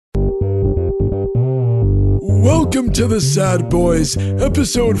Welcome to the Sad Boys,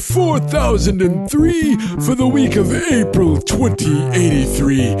 episode 4003 for the week of April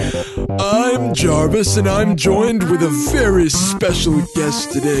 2083. I'm Jarvis, and I'm joined with a very special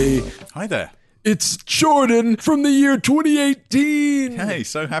guest today. Hi there. It's Jordan from the year 2018. Hey,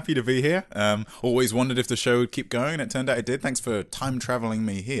 so happy to be here. Always wondered if the show would keep going, and it turned out it did. Thanks for time traveling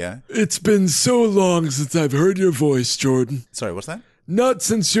me here. It's been so long since I've heard your voice, Jordan. Sorry, what's that? Not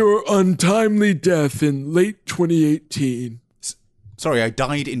since your untimely death in late 2018. Sorry, I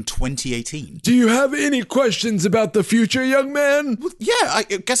died in 2018. Do you have any questions about the future, young man? Yeah, I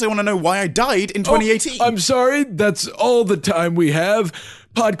guess I want to know why I died in 2018. Oh, I'm sorry, that's all the time we have.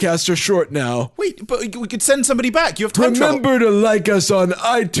 Podcasts are short now. Wait, but we could send somebody back. You have time travel. Remember to like us on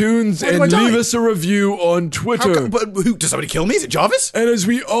iTunes Why do I and die? leave us a review on Twitter. But who, does somebody kill me? Is it Jarvis? And as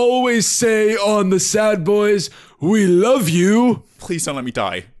we always say on the Sad Boys, we love you. Please don't let me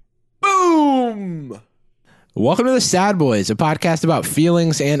die. Boom! Welcome to the Sad Boys, a podcast about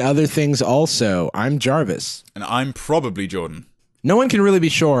feelings and other things also. I'm Jarvis. And I'm probably Jordan. No one can really be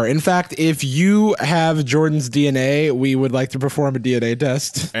sure. In fact, if you have Jordan's DNA, we would like to perform a DNA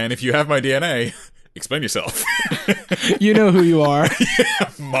test. And if you have my DNA, explain yourself. You know who you are.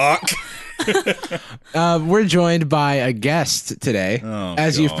 Mark. We're joined by a guest today,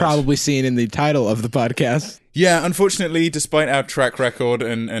 as you've God. probably seen in the title of the podcast. Yeah, unfortunately, despite our track record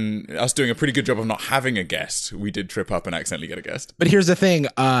and us doing a pretty good job of not having a guest, we did trip up and accidentally get a guest. But here's the thing.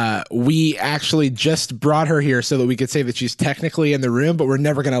 We actually just brought her here so that we could say that she's technically in the room, but we're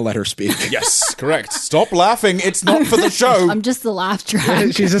never going to let her speak. Yes, correct. Stop laughing. It's not for the show. I'm just the laugh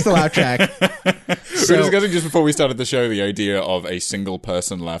track. She's just a laugh track. We were discussing just before we started the show the idea of a single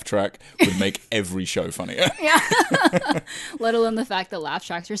person laugh track would make every show funnier. Let alone the fact that laugh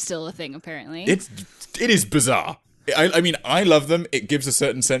tracks are still a thing, apparently. It is bizarre. I mean, I love them. It gives a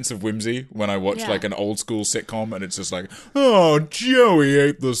certain sense of whimsy when I watch like an old school sitcom and it's just like, oh, Joey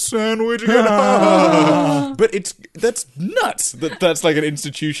ate the sandwich again. But that's nuts. That's like an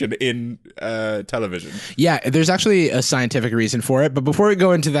institution in television. Yeah, there's actually a scientific reason for it. But before we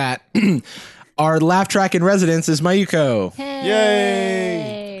go into that, our laugh track in residence is Mayuko.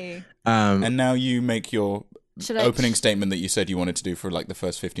 Hey. And now you make your Should I- opening statement that you said you wanted to do for like the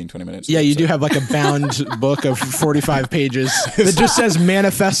first 15-20 minutes. Yeah, you do have like a bound book of 45 pages that just says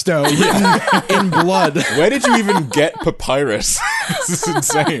manifesto in blood. Where did you even get papyrus? This is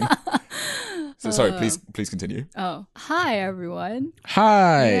insane. So, sorry, please continue. Oh, hi, everyone.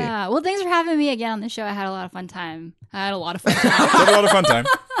 Hi. Yeah. Well, thanks for having me again on the show. I had a lot of fun time. You had a lot of fun time.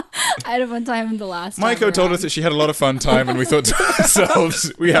 I had a fun time the last time Maiko told around. us that she had a lot of fun time, and we thought to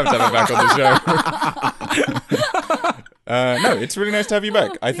ourselves, we have to have her back on the show. No, it's really nice to have you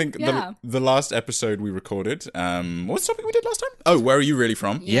back. I think Yeah. the last episode we recorded, what's the topic we did last time? Oh, where are you really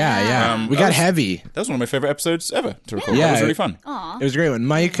from? Yeah. We got heavy. That was one of my favorite episodes ever to record. Yeah. That was really fun. It was a great one.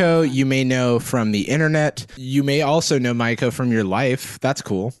 Mayuko, you may know from the internet. You may also know Mayuko from your life. That's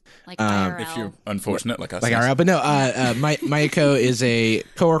cool. Like IRL. If you're unfortunate like us. Like yes. our but no, Mayuko is a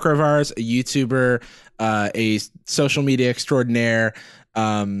coworker of ours, a YouTuber, a social media extraordinaire.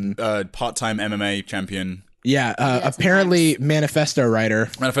 Part-time MMA champion. Yeah, apparently manifesto writer.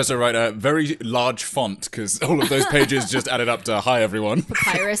 Manifesto writer, very large font because all of those pages just added up to hi everyone.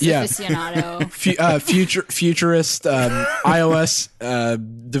 Papyrus Yeah. aficionado. Futurist iOS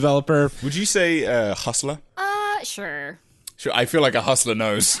developer. Would you say hustler? Sure. Sure, I feel like a hustler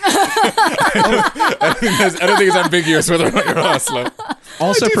knows. I don't think it's ambiguous whether or not you're a hustler.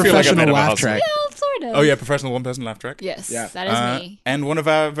 Also I do feel like I'm a bit professional of a laugh hustler. track. Well, sort of. Oh yeah, professional one-person laugh track. Yes, Yeah. that is me. And one of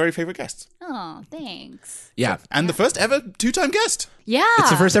our very favorite guests. Oh, thanks. Yeah. And the first ever two-time guest. Yeah. It's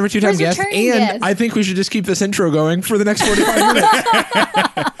the first ever two-time guest, and returning guest. I think we should just keep this intro going for the next 45 minutes.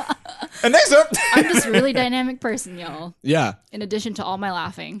 And next up... I'm just a really dynamic person, y'all. Yeah. In addition to all my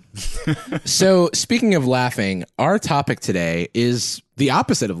laughing. So, speaking of laughing, our topic today is the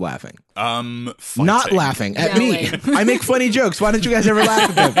opposite of laughing. fighting. Not laughing at me. Yelling. I make funny jokes. Why don't you guys ever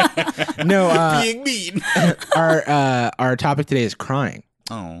laugh at them? No, Being mean. our topic today is crying.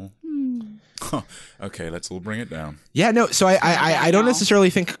 Oh. Okay, let's all bring it down. Yeah, no. So I don't now. necessarily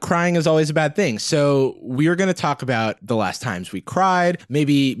think crying is always a bad thing. So we are going to talk about the last times we cried,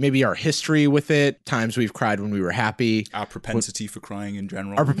 maybe our history with it, times we've cried when we were happy, Our propensity for crying in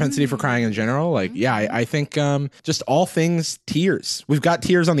general. our propensity for crying in general. Like, yeah, I think just all things tears. We've got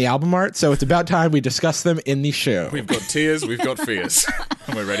tears on the album art, so it's about time we discuss them in the show. We've got tears, we've got fears.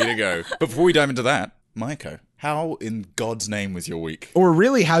 And we're ready to go. But before we dive into that, Maiko, how in God's name was your week? Or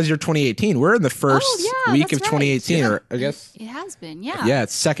really, how's your 2018? We're in the first week that's of 2018, or I guess. It has been, yeah. Yeah,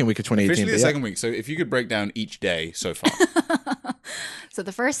 it's second week of 2018. Officially the but yeah. second week. So if you could break down each day so far. So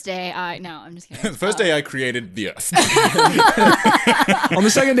the first day, no, I'm just kidding. The first day I created the Earth. On the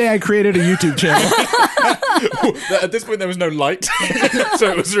second day, I created a YouTube channel. At this point, there was no light,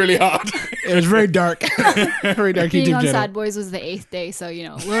 so it was really hard. It was very dark. Very dark Being YouTube on channel. Sad Boys was the 8th day, so,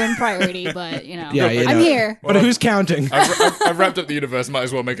 low in priority, but, Yeah, you I'm know. here. But who's counting? I've wrapped up the universe. Might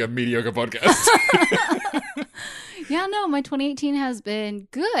as well make a mediocre podcast. Yeah, no, my 2018 has been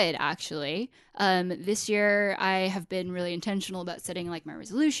good, actually. This year, I have been really intentional about setting like my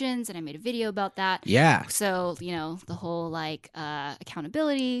resolutions, and I made a video about that. Yeah. So, the whole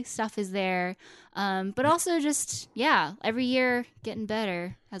accountability stuff is there. But also just, every year getting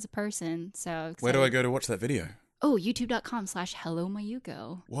better as a person. So excited. Where do I go to watch that video? Oh,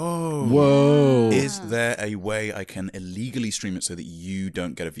 youtube.com/HelloMayuko. Whoa. Whoa. Is there a way I can illegally stream it so that you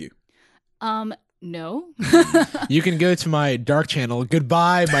don't get a view? No. You can go to my dark channel.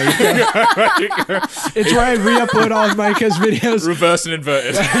 Goodbye, Micah. It's where I re-upload all of Micah's videos Reverse and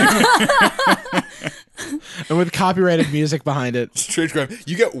inverted. and with copyrighted music behind it. Strange crime.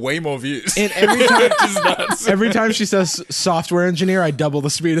 You get way more views. And every time, Which is nuts. every time she says software engineer, I double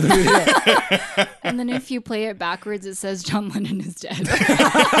the speed of the video. And then if you play it backwards, it says John Lennon is dead.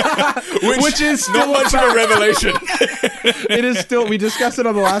 Which is not much of a revelation. It is still, we discussed it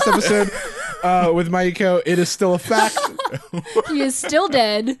on the last episode with Maiko. It is still a fact. He is still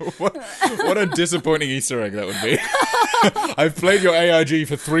dead. What a disappointing Easter egg that would be. I've played your AIG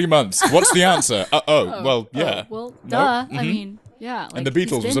for 3 months. What's the answer? Well, yeah. Well, No? duh. I mean, yeah. And the he's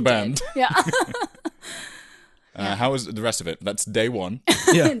Beatles was been a band. dead. Yeah. How was the rest of it? That's day one.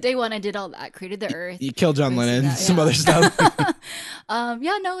 Yeah. Day one, I did all that. Created the Earth. You killed John Lennon, that, some yeah. other stuff.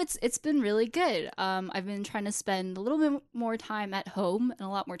 It's been really good. I've been trying to spend a little bit more time at home and a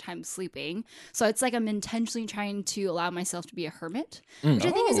lot more time sleeping. So it's like I'm intentionally trying to allow myself to be a hermit, which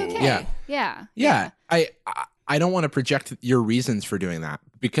I think is okay. Yeah. I don't want to project your reasons for doing that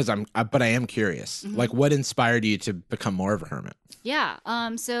because but I am curious. Like, what inspired you to become more of a hermit? Yeah.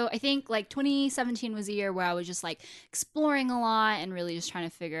 So I think 2017 was a year where I was just exploring a lot and really just trying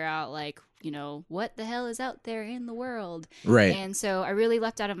to figure out what the hell is out there in the world. Right. And so I really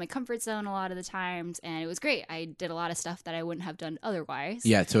left out of my comfort zone a lot of the times, and it was great. I did a lot of stuff that I wouldn't have done otherwise.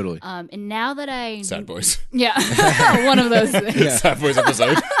 Yeah, totally. And now that Sad Boys. Yeah. One of those things. Yeah. Sad Boys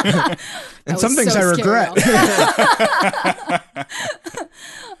episode. And That some was things so I scary. regret.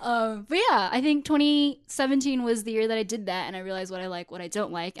 But yeah, I think 2017 was the year that I did that, and I realized what I like, what I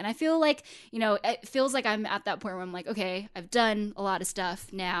don't like. And I feel like, it feels like I'm at that point where I'm like, okay, I've done a lot of stuff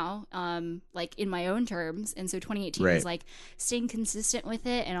now, in my own terms. And so 2018 was staying consistent with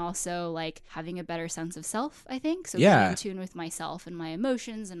it, and also having a better sense of self, I think. So being in tune with myself and my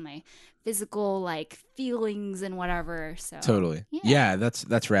emotions and my physical feelings and whatever. So Totally. Yeah,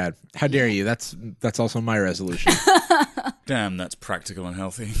 that's rad. How dare you? That's also my resolution. Damn, that's practical and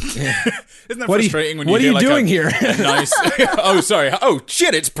healthy. Isn't that What frustrating when you are hear you doing here? a nice... Oh, sorry. Oh,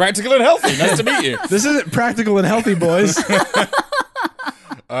 shit, it's practical and healthy. Nice to meet you. This isn't practical and healthy, boys.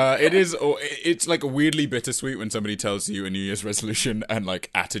 It is. It's weirdly bittersweet when somebody tells you a New Year's resolution and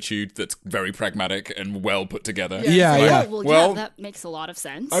attitude that's very pragmatic and well put together. Yeah, yeah. Oh, Well, yeah, that makes a lot of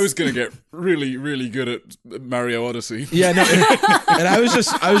sense. I was gonna get really, really good at Mario Odyssey. Yeah, no, and I was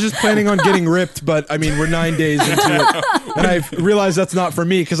just planning on getting ripped, but I mean, we're 9 days into it, and I've realized that's not for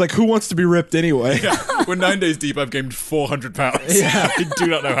me because who wants to be ripped anyway? We're 9 days deep. I've gained 400 pounds. Yeah. I do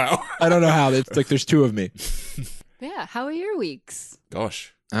not know how. I don't know how. It's there's two of me. Yeah, how are your weeks?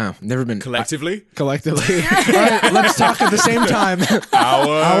 Gosh, Oh, never been collectively, collectively. All right, let's talk at the same time.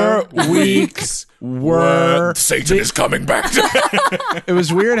 our weeks were. Satan is coming back. It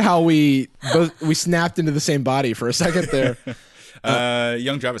was weird how we snapped into the same body for a second there.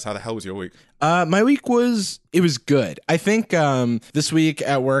 Young Travis, how the hell was your week? My week was good. I think this week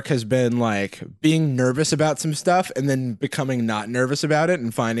at work has been being nervous about some stuff and then becoming not nervous about it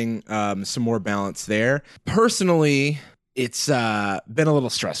and finding some more balance there. Personally, it's been a little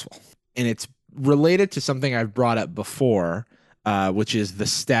stressful, and it's related to something I've brought up before, which is the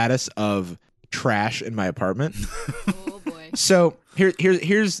status of trash in my apartment. Oh boy. So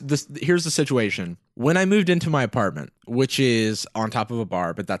here's the situation. When I moved into my apartment, which is on top of a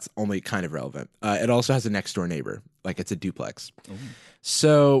bar, but that's only kind of relevant. It also has a next door neighbor, it's a duplex. Ooh.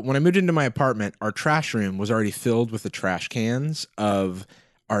 So when I moved into my apartment, our trash room was already filled with the trash cans of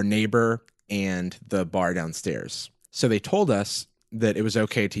our neighbor and the bar downstairs. So they told us that it was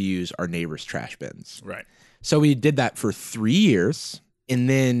okay to use our neighbor's trash bins. Right. So we did that for 3 years, and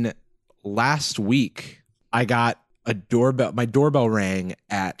then last week I got a doorbell. My doorbell rang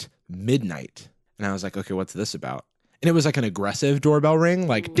at midnight, and I was like, okay, what's this about? And it was like an aggressive doorbell ring,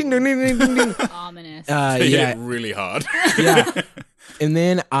 like ding, ding, ding, ding, ding, ding. Ominous. They hit Yeah, it really hard. yeah. And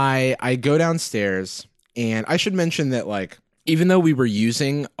then I go downstairs, and I should mention that, like, even though we were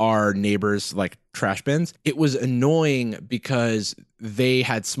using our neighbors' like trash bins, it was annoying because they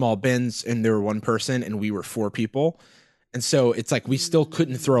had small bins and there were one person and we were 4 people. And so it's like we still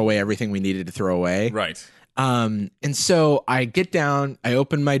couldn't throw away everything we needed to throw away. Right. And so I get down, I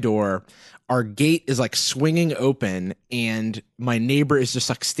open my door, our gate is like swinging open, and my neighbor is just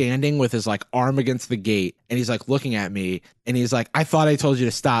like standing with his like arm against the gate, and he's like looking at me, and he's like, I thought I told you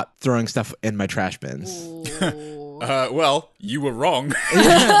to stop throwing stuff in my trash bins. Well, you were wrong. You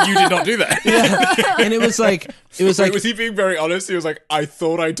did not do that. And it was like Wait, was he being very honest? He was like, I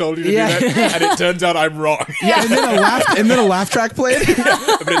thought I told you to Yeah. do that, and it turns out I'm wrong. yeah, and then a laugh track played.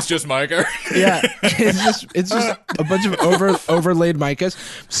 But it's just Micah. Yeah, it's just a bunch of overlaid micas.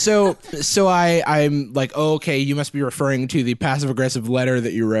 So I'm like, oh, okay, you must be referring to the passive aggressive letter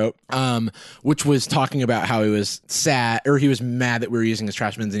that you wrote, which was talking about how he was sad, or he was mad that we were using his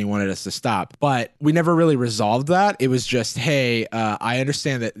trash bins and he wanted us to stop. But we never really resolved that. It was just, hey, I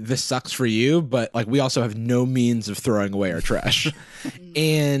understand that this sucks for you, but like we also have no means of throwing away our trash.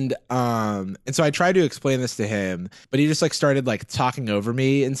 And so I tried to explain this to him, but he just like started like talking over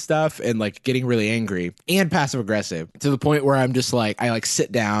me and stuff and like getting really angry and passive aggressive to the point where I'm just like, I like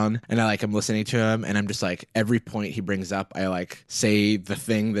sit down and I'm listening to him, and I'm just like, every point he brings up, I like say the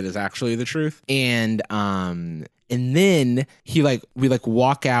thing that is actually the truth. And then we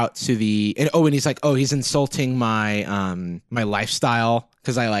walk out to and he's like, oh, he's insulting my my lifestyle.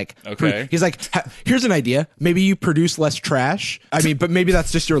 Cause I like, Okay. He's like, here's an idea. Maybe you produce less trash. I mean, but maybe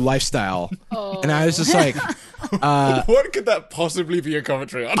that's just your lifestyle. Oh. And I was just like, What could that possibly be a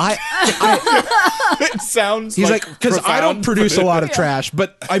commentary on? It sounds he's like, cause I don't profound, produce but- a lot of trash,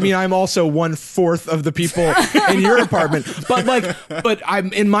 but I mean, I'm also 1/4 of the people in your apartment. But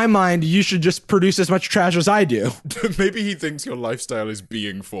I'm in my mind, you should just produce as much trash as I do. Maybe he thinks your lifestyle is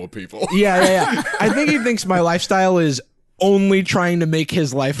being for people. Yeah. I think he thinks my lifestyle is only trying to make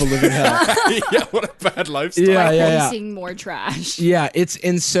his life a living hell. Yeah, what a bad lifestyle. Yeah. Producing more trash. Yeah,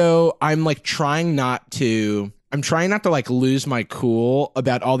 and so I'm like trying not to like lose my cool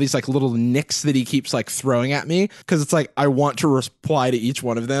about all these like little nicks that he keeps like throwing at me, because it's like I want to reply to each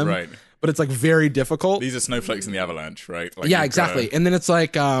one of them. Right. But it's like very difficult. These are snowflakes in the avalanche, right? Like Yeah, you've exactly. gotta- And then it's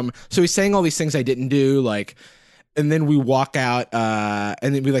like, so he's saying all these things I didn't do, like, and then we walk out,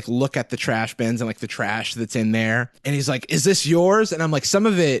 and then we like look at the trash bins and like the trash that's in there. And he's like, is this yours? And I'm like, some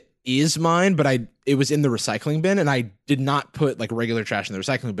of it is mine, but it was in the recycling bin, and I did not put like regular trash in the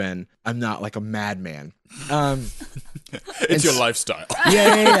recycling bin. I'm not like a madman. It's your lifestyle.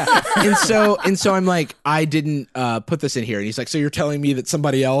 Yeah. And so I'm like, I didn't put this in here. And he's like, so you're telling me that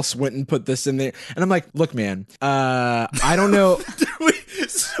somebody else went and put this in there? And I'm like, look, man, I don't know.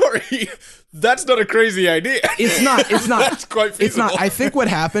 Sorry. That's not a crazy idea. It's not. That's quite feasible. It's not. I think what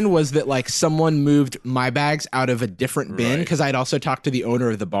happened was that like someone moved my bags out of a different bin, Right. because I'd also talked to the owner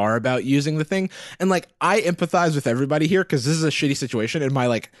of the bar about using the thing. And like I empathize with everybody here, because this is a shitty situation, and my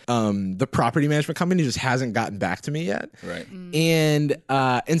like the property management company just hasn't gotten back to me yet. Right.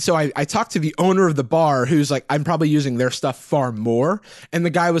 And so I talked to the owner of the bar, who's like, I'm probably using their stuff far more. And the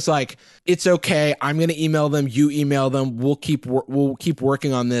guy was like, it's okay. I'm going to email them. You email them. We'll keep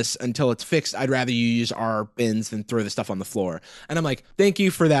working on this until it's fixed. I'd rather you use our bins than throw the stuff on the floor. And I'm like, thank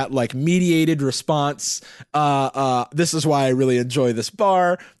you for that like mediated response. This is why I really enjoy this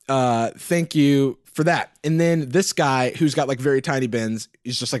bar. Thank you for that. And then this guy who's got like very tiny bins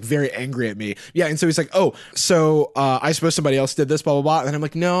is just like very angry at me. Yeah. And so he's like, oh, so I suppose somebody else did this, blah, blah, blah. And I'm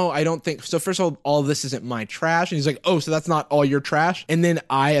like, no, I don't think so. First of all this isn't my trash. And he's like, oh, so that's not all your trash. And then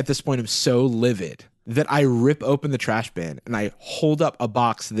I, at this point, am so livid that I rip open the trash bin and I hold up a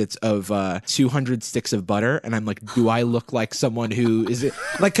box that's of 200 sticks of butter, and I'm like, do I look like someone who is it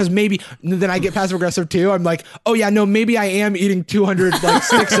like, because maybe then I get passive aggressive too. I'm like, oh yeah, no, maybe I am eating 200 like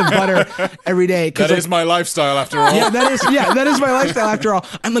sticks of butter every day. That is my lifestyle after all. Yeah, that is my lifestyle after all.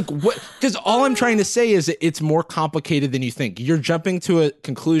 I'm like, what? Because all I'm trying to say is it's more complicated than you think. You're jumping to a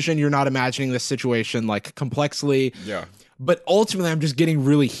conclusion. You're not imagining this situation like complexly. Yeah. But ultimately, I'm just getting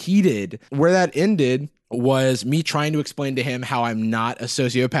really heated. Where that ended was me trying to explain to him how I'm not a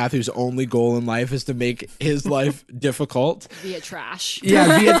sociopath whose only goal in life is to make his life difficult. Via trash.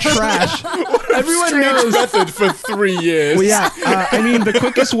 Yeah, via trash. Everyone knows. Method for 3 years. Well, yeah, I mean, the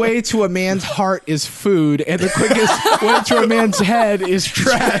quickest way to a man's heart is food, and the quickest way to a man's head is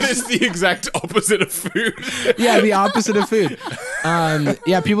That trash. is the exact opposite of food. Yeah, the opposite of food.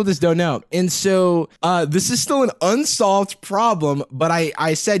 Yeah, people just don't know. And so this is still an unsolved problem, but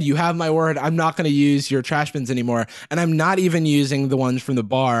I said, you have my word, I'm not going to use your trash bins anymore. And I'm not even using the ones from the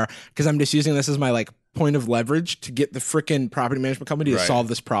bar because I'm just using this as my like point of leverage to get the frickin' property management company to Right. solve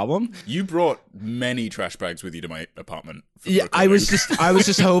this problem. You brought many trash bags with you to my apartment. For Yeah, I recording. was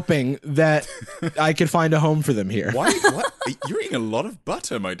just hoping that I could find a home for them here. Why? What? You're eating a lot of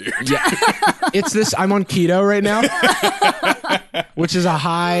butter, my dude. Yeah, it's this. I'm on keto right now, which is a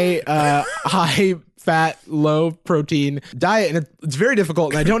high fat, low protein diet, and it's very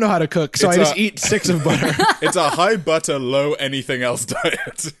difficult. And I don't know how to cook, so I just eat sticks of butter. It's a high butter, low anything else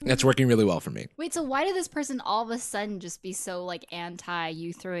diet. That's working really well for me. Wait, so why did this person all of a sudden just be so like anti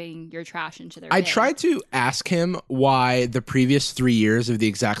you throwing your trash into their I bin? tried to ask him why the previous 3 years of the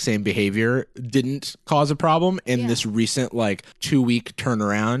exact same behavior didn't cause a problem, and Yeah. this recent like 2-week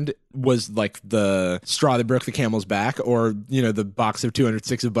turnaround was like the straw that broke the camel's back, or the box of 200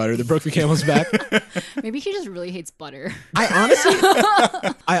 sticks of butter that broke the camel's back. Maybe he just really hates butter.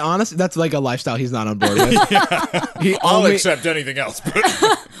 I honestly, that's like a lifestyle he's not on board with. He I'll only- accept anything else, but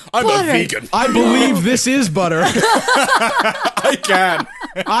I'm Butter. a vegan. I believe this is butter. I can.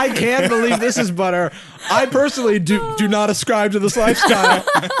 I can believe this is butter. I personally do not ascribe to this lifestyle.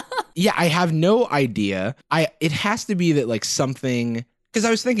 Yeah, I have no idea. It has to be that like something, because I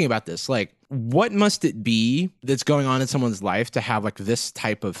was thinking about this, like what must it be that's going on in someone's life to have like this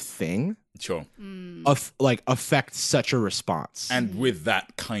type of thing Sure. affect such a response? And with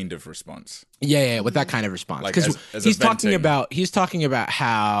that kind of response. Yeah, with that kind of response. Like, Because as a he's talking about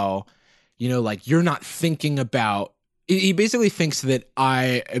how, like you're not thinking about. He basically thinks that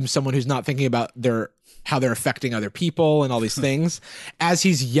I am someone who's not thinking about how they're affecting other people and all these things, as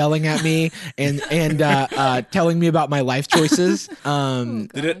he's yelling at me and telling me about my life choices.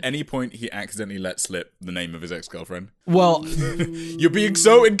 Did at any point he accidentally let slip the name of his ex-girlfriend? Well, You're being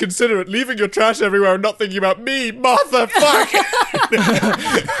so inconsiderate, leaving your trash everywhere and not thinking about me, Martha, fuck!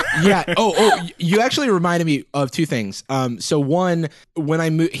 yeah. Oh, you actually reminded me of two things. So one, when I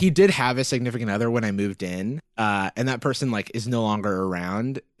moved, he did have a significant other when I moved in, and that person like is no longer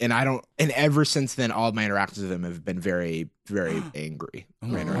around. And and ever since then, all of my interactions with him have been very, very angry.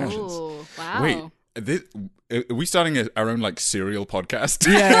 My interactions. Oh, wow. Wait, are we starting our own like serial podcast?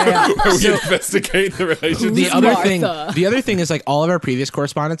 Yeah. Where we So- investigate the relationship? The Martha? other thing is like all of our previous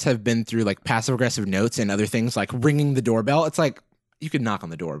correspondence have been through like passive aggressive notes and other things like ringing the doorbell. It's like, you could knock on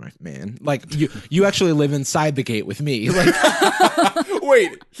the door, my man. Like you actually live inside the gate with me. Like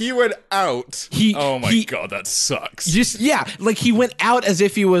Wait, he went out. Oh my he- god, that sucks. like he went out as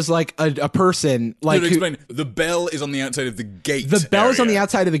if he was like a person. Like No, who- explain. The bell is on the outside of the gate. the bell is on the area.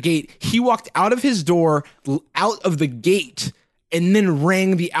 outside of the gate. He walked out of his door, out of the gate, and then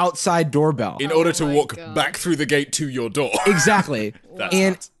rang the outside doorbell. in order to my walk God. back through the gate to your door. Exactly.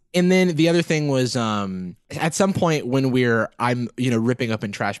 That's And then the other thing was at some point when I'm ripping up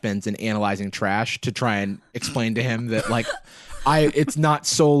in trash bins and analyzing trash to try and explain to him that like it's not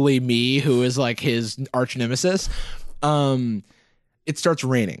solely me who is like his arch nemesis. It starts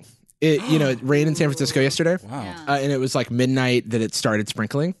raining. It rained in San Francisco yesterday. Wow. Yeah. And it was like midnight that it started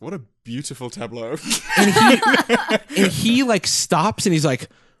sprinkling. What a beautiful tableau. And he like stops and he's like,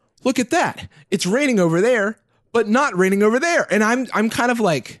 "Look at that. It's raining over there, but not raining over there." And I'm kind of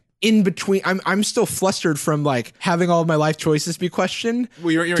like in between. I'm still flustered from like having all of my life choices be questioned.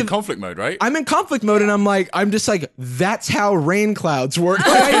 Well, you're in conflict mode, right? I'm in conflict mode, and I'm just like, that's how rain clouds work. Like,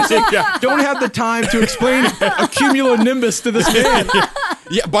 I just don't have the time to explain a cumulonimbus to this man.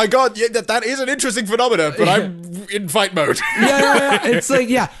 Yeah, by God, yeah, that is an interesting phenomenon, but I'm in fight mode. Yeah. It's like,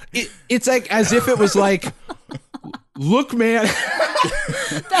 it's like as if it was like, look, man.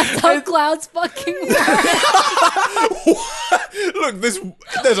 That's how clouds fucking work. Look,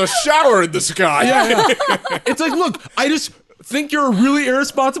 there's a shower in the sky. It's like, look, I just think you're a really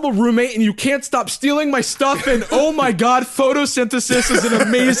irresponsible roommate and you can't stop stealing my stuff. And oh my God, photosynthesis is an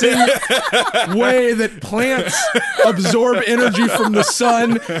amazing way that plants absorb energy from the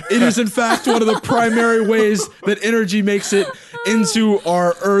sun. It is, in fact, one of the primary ways that energy makes it into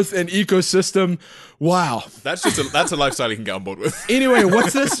our earth and ecosystem. Wow. That's a lifestyle you can get on board with. Anyway,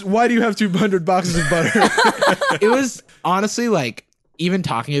 what's this? Why do you have 200 boxes of butter? It was honestly like, even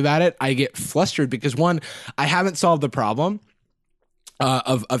talking about it, I get flustered because one, I haven't solved the problem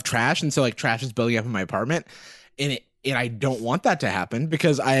of trash, and so like trash is building up in my apartment, and And I don't want that to happen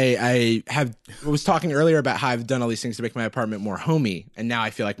because I was talking earlier about how I've done all these things to make my apartment more homey, and now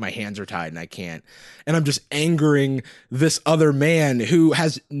I feel like my hands are tied and I can't. And I'm just angering this other man who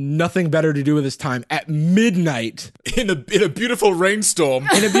has nothing better to do with his time at midnight in a beautiful rainstorm.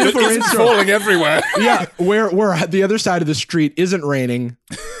 In a beautiful that isn't rainstorm. falling everywhere. Yeah, where the other side of the street isn't raining,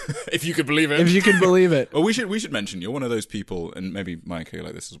 If you could believe it. if you can believe it. Well, we should mention you're one of those people, and maybe Mike, you're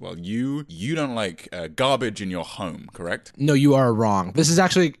like this as well. You don't like garbage in your home, correct? No, you are wrong. This is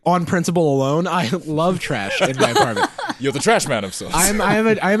actually on principle alone. I love trash in my apartment. You're the trash man of sorts. I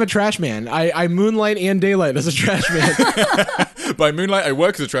am a trash man. I moonlight and daylight as a trash man. By moonlight, I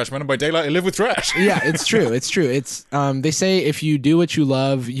work as a trash man, and by daylight, I live with trash. Yeah, it's true. It's true. It's they say if you do what you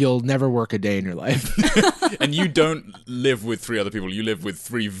love, you'll never work a day in your life. And you don't live with 3 other people. You live with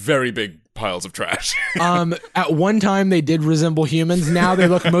 3 very big piles of trash. At one time they did resemble humans. Now they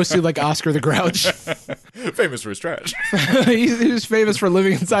look mostly like Oscar the Grouch. Famous for his trash. He's famous for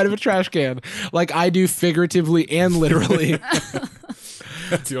living inside of a trash can, like I do figuratively and literally.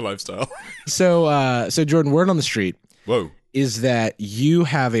 That's your lifestyle. So Jordan, word on the street Whoa. is that you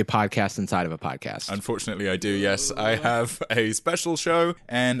have a podcast inside of a podcast. Unfortunately, I do, yes. I have a special show,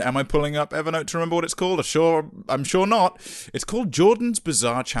 and am I pulling up Evernote to remember what it's called? I'm sure not. It's called Jordan's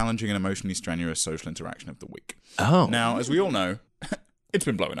Bizarre, Challenging, and Emotionally Strenuous Social Interaction of the Week. Oh. Now, as we all know, it's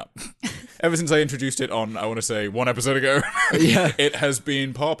been blowing up. Ever since I introduced it on, I want to say, 1 episode ago, Yeah. it has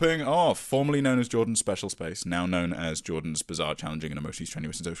been popping off. Formerly known as Jordan's Special Space, now known as Jordan's Bizarre, Challenging, and Emotionally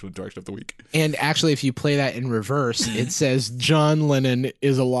Strenuous and Social Interaction of the Week. And actually, if you play that in reverse, it says John Lennon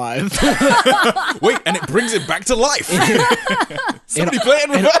is alive. Wait, and it brings it back to life. Somebody play it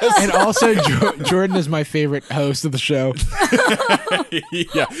in reverse. And also, Jordan is my favorite host of the show.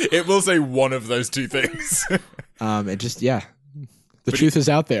 Yeah, it will say one of those 2 things. It just, yeah. The truth is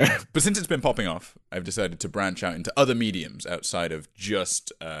out there. But since it's been popping off, I've decided to branch out into other mediums outside of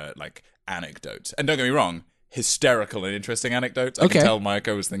just like anecdotes. And don't get me wrong, hysterical and interesting anecdotes. I can tell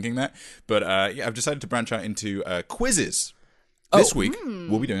Micah was thinking that. But yeah, I've decided to branch out into quizzes. This week,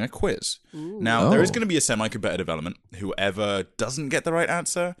 we'll be doing a quiz. Now, there is going to be a semi-competitive element. Whoever doesn't get the right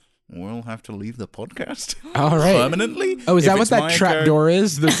answer will have to leave the podcast All right. permanently. Oh, is If that what it's that Micah- trap door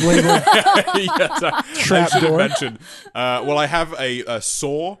is? That's labeled Yes, I Trap should have door? mentioned. Well, I have a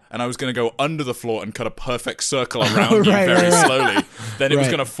saw, and I was going to go under the floor and cut a perfect circle around you Right, very right. slowly. Then it was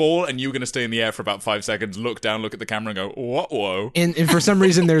Right. going to fall, and you were going to stay in the air for about 5 seconds, look down, look at the camera, and go, whoa. and for some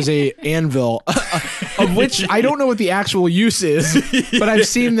reason there's a anvil of which I don't know what the actual use is, but I've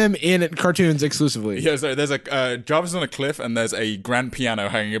seen them in cartoons exclusively. Yeah, so there's a Jarvis is on a cliff, and there's a grand piano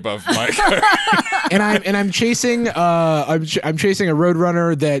hanging above Mike. And I'm chasing I'm chasing a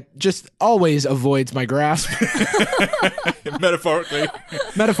roadrunner that just always avoids my grasp, Metaphorically.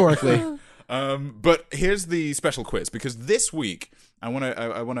 metaphorically. But here's the special quiz, because this week I want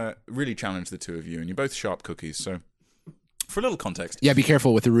to really challenge the 2 of you, and you're both sharp cookies. So, for a little context, Yeah, be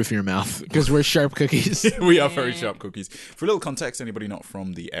careful with the roof of your mouth because we're sharp cookies. we are very sharp cookies. For a little context, anybody not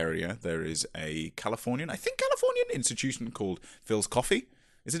from the area, there is a Californian institution called Phil's Coffee.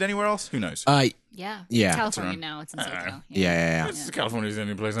 Is it anywhere else? Who knows? Yeah. Yeah. It's California now. It's in SoCal. Yeah. California's the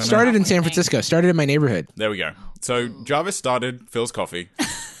only place I know. Started in San Francisco. Started in my neighborhood. There we go. So Jarvis started Phil's Coffee.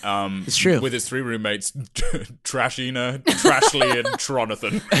 It's true. With his 3 roommates, Trashina, Trashly, and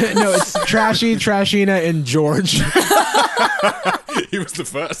Tronathan. No, it's Trashy, Trashina, and George. He was the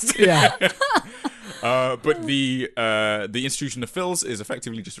first. Yeah. But the institution of Phil's is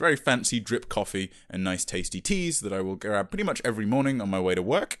effectively just very fancy drip coffee and nice tasty teas that I will grab pretty much every morning on my way to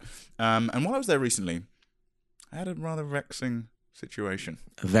work. And while I was there recently, I had a rather vexing situation.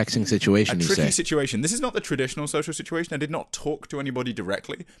 A vexing situation, A you tricky say. situation. This is not the traditional social situation. I did not talk to anybody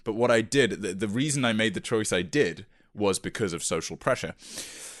directly, but what I did, the reason I made the choice I did was because of social pressure.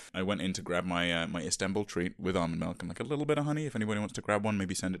 I went in to grab my my Istanbul treat with almond milk and like a little bit of honey. If anybody wants to grab one,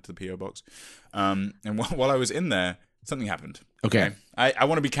 maybe send it to the PO box. And while I was in there, something happened. Okay. I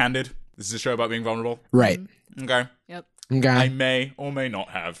want to be candid. This is a show about being vulnerable. Right. Okay. Yep. I Okay. may or may not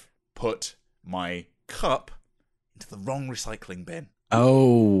have put my cup into the wrong recycling bin.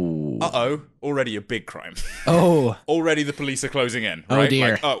 Oh. Uh-oh. Already a big crime. Oh. Already the police are closing in. Oh, Right?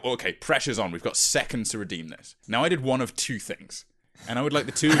 dear. Like, oh, okay. Pressure's on. We've got seconds to redeem this. Now, I did one of 2 things. And I would like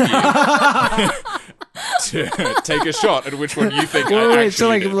the 2 of you to take a shot at which one you think I Wait, actually so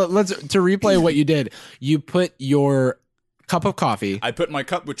like did. let's to replay what you did. You put your cup of coffee. I put my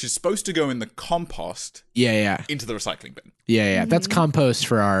cup, which is supposed to go in the compost, Yeah. into the recycling bin. Yeah. That's compost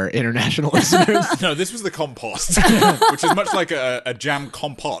for our international listeners. No, this was the compost, which is much like a jam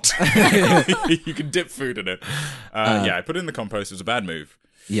compote. You can dip food in it. Yeah, I put it in the compost. It was a bad move.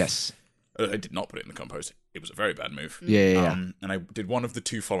 Yes. I did not put it in the compost. It was a very bad move. Yeah. And I did one of the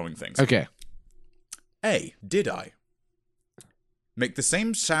two following things. Okay. A, did I make the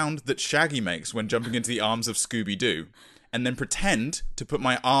same sound that Shaggy makes when jumping into the arms of Scooby-Doo, and then pretend to put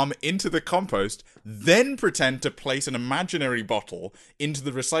my arm into the compost, then pretend to place an imaginary bottle into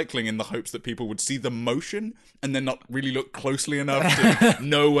the recycling in the hopes that people would see the motion and then not really look closely enough to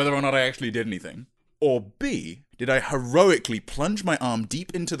know whether or not I actually did anything? Or B, did I heroically plunge my arm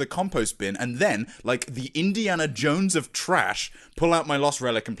deep into the compost bin and then, like the Indiana Jones of trash, pull out my lost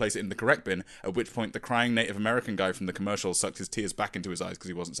relic and place it in the correct bin, at which point the crying Native American guy from the commercial sucked his tears back into his eyes because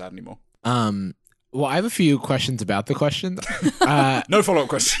he wasn't sad anymore? Well, I have a few questions about the question. No follow-up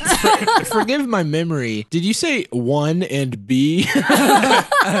questions. Forgive my memory. Did you say 1 and B?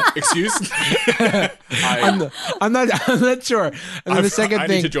 Excuse? I'm not sure. And then the second I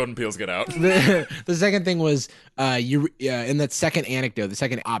thing, need to Jordan Peele's Get Out. the second thing was you in that second anecdote, the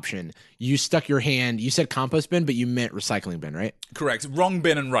second option, you stuck your hand. You said compost bin, but you meant recycling bin, right? Correct. Wrong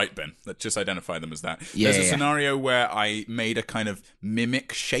bin and right bin. Let's just identify them as that. Yeah, There's a yeah. scenario where I made a kind of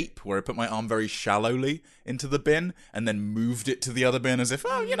mimic shape where I put my arm very shallowly into the bin and then moved it to the other bin as if,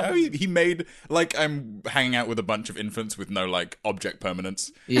 oh, you know, he made, like, I'm hanging out with a bunch of infants with no, like, object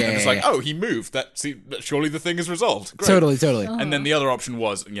permanence. Yeah, And it's yeah, like, yeah. oh, he moved. Surely the thing is resolved. Great. Totally. And then the other option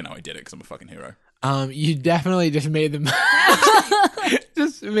was, you know, I did it because I'm a fucking hero. You definitely just made the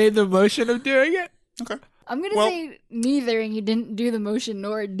motion of doing it. Okay. I'm gonna Well- say neither, and you didn't do the motion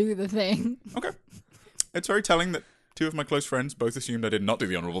nor do the thing. Okay. It's very telling that two of my close friends both assumed I did not do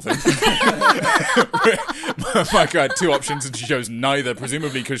the honourable thing. Mike had two options and she chose neither,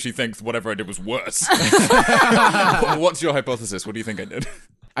 presumably because she thinks whatever I did was worse. What's your hypothesis? What do you think I did?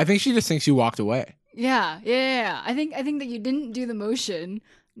 I think she just thinks you walked away. Yeah. I think that you didn't do the motion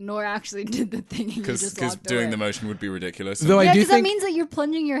nor actually did the thing. And you Because just walked doing away. the motion would be ridiculous. Though Yeah, I do because that think means that you're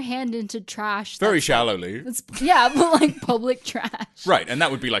plunging your hand into trash. Very shallowly. Yeah, but like public trash. Right, and that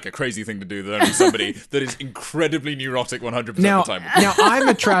would be like a crazy thing to do that only somebody that is incredibly neurotic 100% now. of the time would do. Now I'm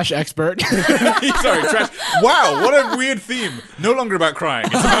a trash expert. Sorry, trash. Wow, what a weird theme. No longer about crying,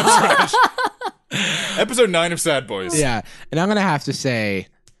 it's about trash. Episode 9 of Sad Boys. Yeah, and I'm gonna have to say,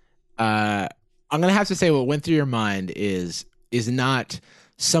 what went through your mind is not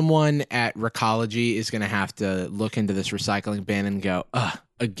someone at Recology is gonna have to look into this recycling bin and go,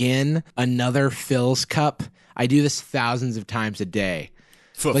 again, another Phil's cup. I do this thousands of times a day.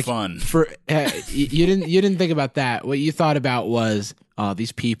 For fun. For you didn't think about that. What you thought about was,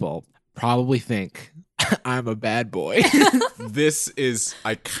 these people probably think I'm a bad boy. This is,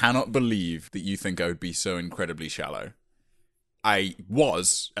 I cannot believe that you think I would be so incredibly shallow. I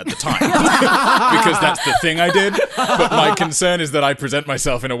was at the time because that's the thing I did. But my concern is that I present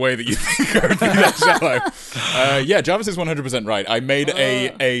myself in a way that you think I would be that shallow. Yeah, Jarvis is 100% right. I made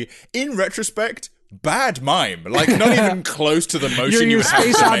a in retrospect, bad mime. Like not even close to the motion your you would have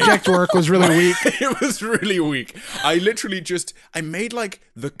space to make. object work was really weak. It was really weak. I literally I made like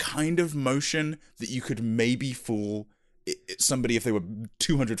the kind of motion that you could maybe fool somebody if they were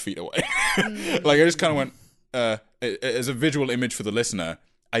 200 feet away. Like I just kind of went, as a visual image for the listener,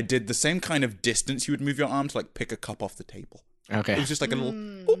 I did the same kind of distance you would move your arm to like pick a cup off the table. Okay. It was just like a little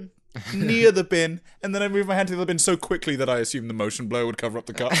boop, near the bin, and then I moved my hand to the bin so quickly that I assumed the motion blur would cover up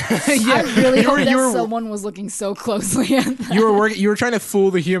the cup. I really hope you were- that someone was looking so closely at that. You were trying to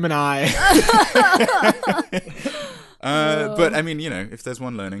fool the human eye. But I mean, you know, if there's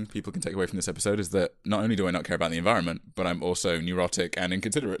one learning people can take away from this episode is that not only do I not care about the environment, but I'm also neurotic and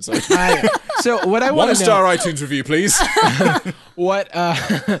inconsiderate. So So what I want to know, 1-star iTunes review, please. what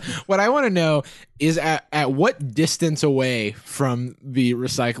I want to know is at what distance away from the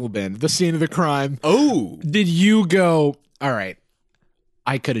recycle bin, the scene of the crime, Oh, did you go, all right,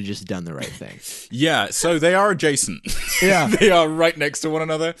 I could have just done the right thing? yeah. So they are adjacent. Yeah. They are right next to one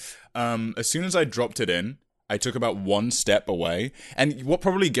another. As soon as I dropped it in, I took about one step away. And what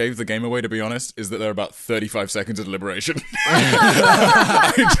probably gave the game away, to be honest, is that there are about 35 seconds of deliberation.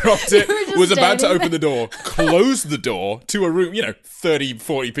 I dropped it, You were just was about to standing open the door, closed the door to a room, 30,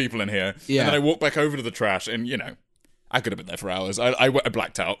 40 people in here. Yeah. And then I walked back over to the trash and, I could have been there for hours. I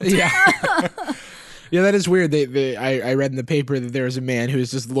blacked out. Yeah. Yeah, that is weird. I read in the paper that there was a man who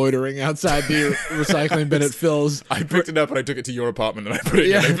was just loitering outside the recycling bin at Phil's. I picked it up and I took it to your apartment and I put it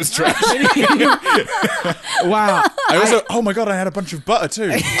in your neighbor's trash. Wow. I also, oh my god, I had a bunch of butter too.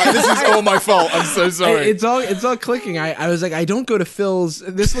 This is all my fault. I'm so sorry. It's all clicking. I was like, I don't go to Phil's.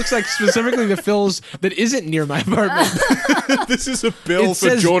 This looks like specifically the Phil's that isn't near my apartment. This is a bill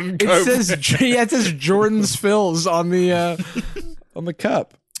for Jordan Cope. It says Jordan's Phil's on the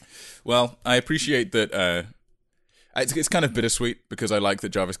cup. Well, I appreciate that. It's kind of bittersweet because I like that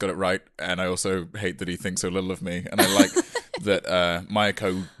Jarvis got it right, and I also hate that he thinks so little of me, and I like that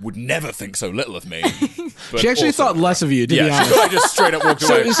Mayako would never think so little of me. But She actually also- thought less of you, to be Yeah, honest. I just straight up walked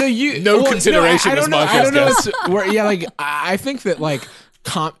away. So you No consideration I as don't know. my I don't know. guest. Yeah, like I think that like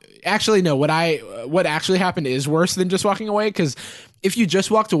actually no. What actually happened is worse than just walking away, because if you just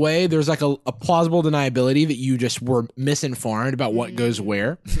walked away, there's like a plausible deniability that you just were misinformed about what goes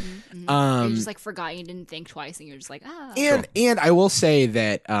where. You just like forgot, you didn't think twice, and you're just like, ah. And I will say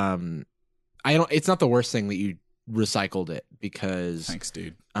that I don't. It's not the worst thing that you recycled it, because Thanks,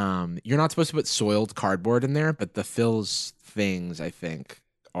 dude. you're not supposed to put soiled cardboard in there, but the Phil's things I think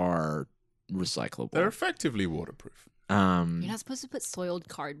are recyclable. They're effectively waterproof. You're not supposed to put soiled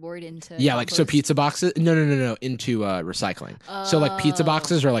cardboard into. Yeah, like so compost? pizza boxes. No, into recycling. So like pizza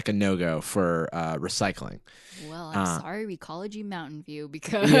boxes are like a no go for recycling. Well, I'm sorry, Recology Mountain View,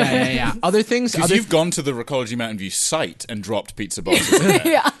 because Yeah. Other things. Because Other you've gone to the Recology Mountain View site and dropped pizza boxes in there,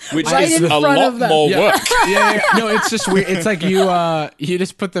 yeah, which right is in a front lot of them. more work. yeah. No, it's just weird. It's like you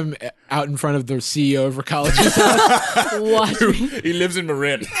just put them out in front of the CEO of Recology's house. What? He lives in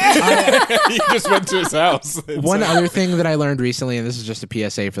Marin. You just went to his house. One other thing that I learned recently, and this is just a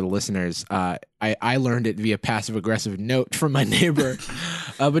PSA for the listeners, I learned it via passive aggressive note from my neighbor,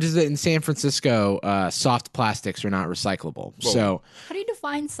 which is that in San Francisco, soft plastics are not recyclable. So How do you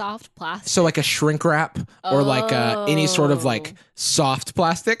define soft plastic? So like a shrink wrap or like any sort of like soft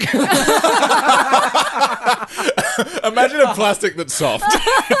plastic. Imagine a plastic that's soft.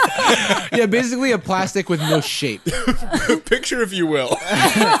 Yeah, basically a plastic with no shape. Picture, if you will.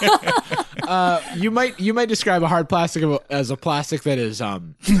 You might describe a hard plastic as a plastic that is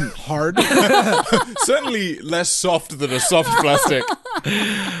hard. Certainly less soft than a soft plastic.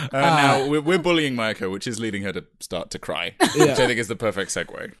 Now, we're bullying Mayako, which is leading her to start to cry, which I think is the perfect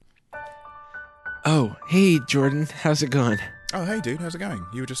segue. Oh, hey Jordan, how's it going? Oh, hey, dude, how's it going?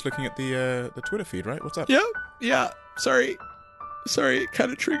 You were just looking at the Twitter feed, right? What's up? Yeah. Sorry, it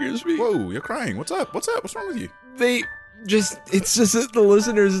kind of triggers me. Whoa, you're crying. What's up? What's wrong with you? It's just that the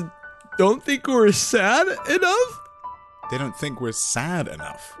listeners don't think we're sad enough. They don't think we're sad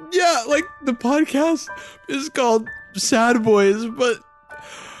enough. Yeah, like the podcast is called Sad Boys, but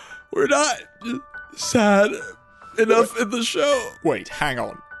we're not sad enough in the show. Wait, hang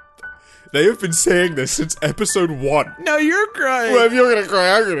on. They have been saying this since episode 1. Now you're crying. Well, if you're gonna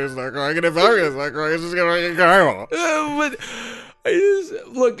cry, I'm gonna start crying. And if I'm gonna start crying, it's just gonna make you cry more. But I just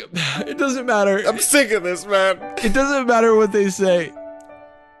look. It doesn't matter. I'm sick of this, man. It doesn't matter what they say.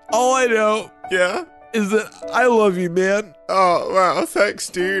 All I know Yeah? is that I love you, man. Oh, wow, thanks,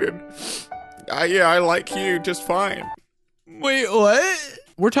 dude. And I like you just fine. Wait, what?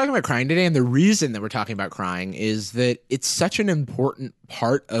 We're talking about crying today, and the reason that we're talking about crying is that it's such an important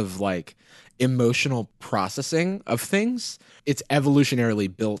part of like emotional processing of things. It's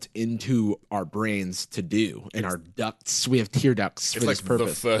evolutionarily built into our brains to do. In our ducts, we have tear ducts for It's like this purpose.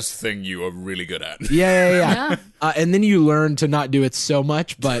 the first thing you are really good at. Yeah. And then you learn to not do it so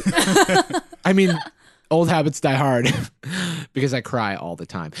much, but I mean, old habits die hard because I cry all the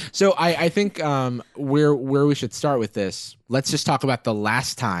time. So I think where we should start with this, let's just talk about the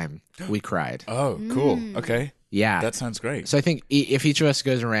last time we cried. Oh, cool. Okay. Yeah. That sounds great. So I think if each of us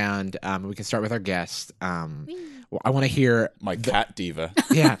goes around, we can start with our guest. I want to hear, My cat diva,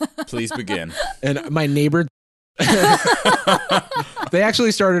 yeah, please begin. and my neighbor. They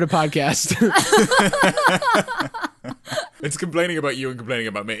actually started a podcast. It's complaining about you and complaining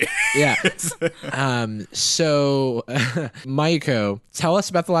about me. Yeah. So, Mayuko, tell us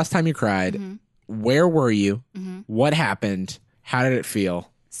about the last time you cried. Where were you? What happened? How did it feel?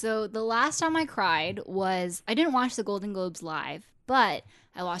 So the last time I cried was, I didn't watch the Golden Globes live, but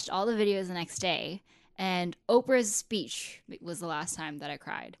I watched all the videos the next day, and Oprah's speech was the last time that I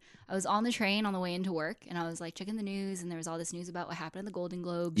cried. I was on the train on the way into work, and I was like checking the news, and there was all this news about what happened at the Golden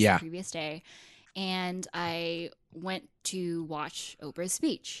Globes Yeah. the previous day, and I went to watch Oprah's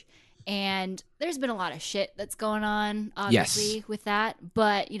speech. And there's been a lot of shit that's going on, obviously, with that.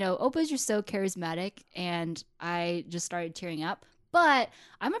 But, you know, Oprah's just so charismatic, and I just started tearing up. But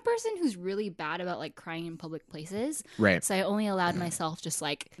I'm a person who's really bad about like crying in public places. Right. So I only allowed myself just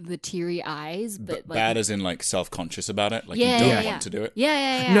like the teary eyes, but like Bad as in like self-conscious about it. Like Yeah, you don't yeah, want to do it.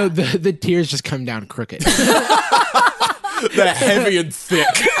 yeah. No, the tears just come down crooked. They're heavy and thick.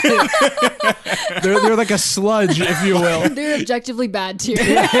 they're like a sludge, if you will. They're objectively bad tears.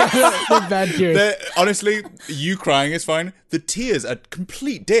 They're bad tears. Honestly, you crying is fine. The tears are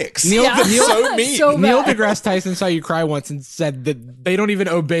complete dicks. Neil- Yeah. Neil- so mean. So Neil bad. deGrasse Tyson saw you cry once and said that they don't even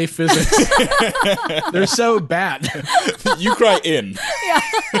obey physics. They're so bad. You cry in.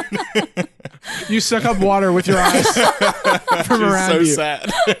 You suck up water with your eyes from around so you.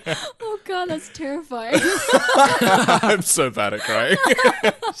 sad. Oh god, that's terrifying. I'm so bad at crying.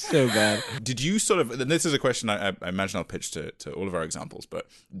 So bad. Did you sort of, and this is a question I imagine I'll pitch to all of our examples, but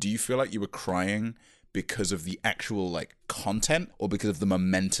do you feel like you were crying because of the actual like content or because of the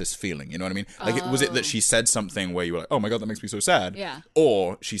momentous feeling? You know what I mean? Like, was it that she said something where you were like, oh my God, that makes me so sad? Yeah.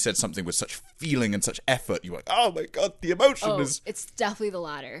 Or she said something with such feeling and such effort, you were like, oh my God, the emotion is... It's definitely the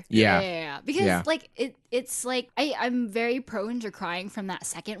latter. Yeah. Because like it's like I'm very prone to crying from that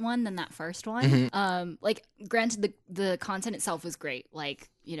second one than that first one. Like granted the content itself was great. Like,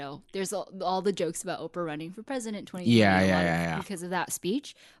 you know, there's all the jokes about Oprah running for president 20 Yeah. because of that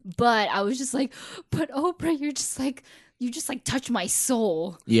speech. But I was just like, but Oprah, you just like touch my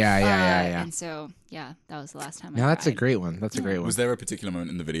soul. Yeah. And so, yeah, that was the last time No, I that's a cried. great one. That's a great one. Was there a particular moment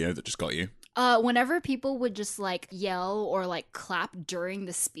in the video that just got you? Whenever people would just like yell or like clap during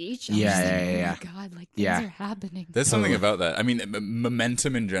the speech, I was Yeah, just like, yeah, oh yeah. my god, like things Yeah. are happening. There's something about that. I mean,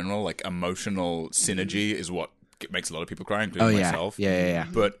 momentum in general, like emotional synergy is what makes a lot of people cry, including myself. Yeah.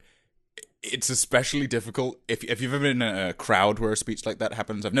 But it's especially difficult if you've ever been in a crowd where a speech like that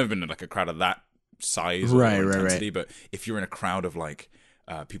happens. I've never been in like a crowd of that size or Right. intensity, but if you're in a crowd of like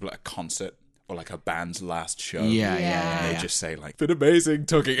people at a concert or like a band's last show, Yeah. and they just say like, "Been amazing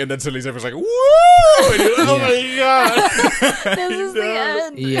talking," and then suddenly everyone's like, "Woo!" And you're like, "Oh my God, This is the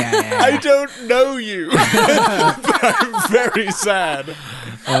end. Yeah. I don't know you, but I'm very sad."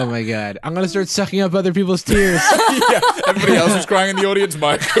 Oh my God. I'm going to start sucking up other people's tears. Yeah, everybody else is crying in the audience.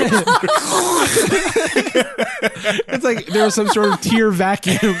 Mike, It's like there was some sort of tear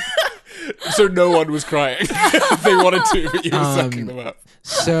vacuum. so no one was crying. They wanted to, but you were sucking them up.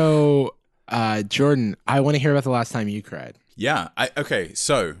 So, Jordan, I want to hear about the last time you cried. Yeah. Okay.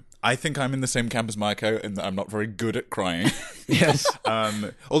 So I think I'm in the same camp as Maiko in that I'm not very good at crying. Yes.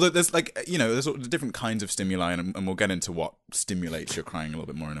 Although there's like, you know, there's different kinds of stimuli, and we'll get into what stimulates your crying a little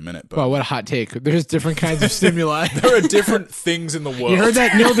bit more in a minute. But Well, what a hot take. There's different kinds of stimuli. there are different things in the world. You heard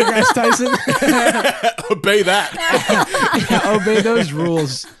that, Neil deGrasse Tyson? Obey that, Obey those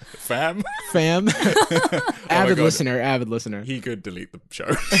rules, fam. fam. Avid God. listener. He could delete the show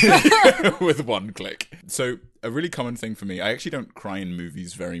with one click. So a really common thing for me, I actually don't cry in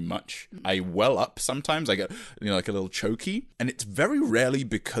movies very much. I well up sometimes. I get, you know, like a little choky, and it's very rarely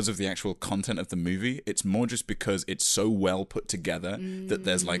because of the actual content of the movie. It's more just because it's so well put together that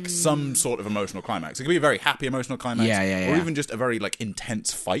there's like some sort of emotional climax. It could be a very happy emotional climax, or even just a very like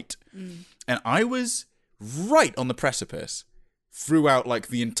intense fight. And I was right on the precipice throughout like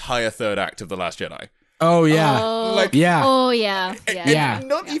the entire third act of The Last Jedi. Oh, yeah. Like, Yeah. Oh yeah. Yeah.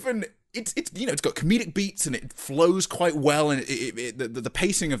 not even it's you know, it's got comedic beats and it flows quite well, and the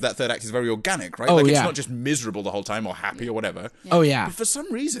pacing of that third act is very organic, right? Oh, like it's yeah. not just miserable the whole time or happy or whatever. Oh, yeah. But for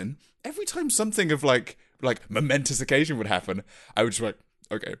some reason, every time something of like momentous occasion would happen, I would just be like,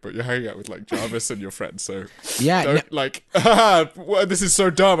 okay, but you're hanging out with like Jarvis and your friends, so Yeah. don't like, well, this is so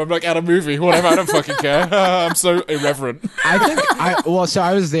dumb. I'm like at a movie, whatever. I don't fucking care. I'm so irreverent. I think so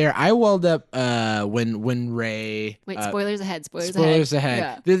I was there. I welled up when Ray. Wait, spoilers ahead. Spoilers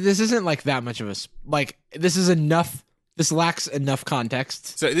ahead. Yeah. This isn't like that much of a like. This is enough. This lacks enough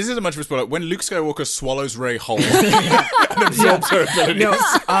context. So this isn't much of a spoiler. When Luke Skywalker swallows Rey whole and absorbs her abilities.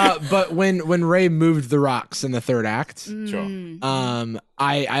 No, but when Ray moved the rocks in the third act, Sure.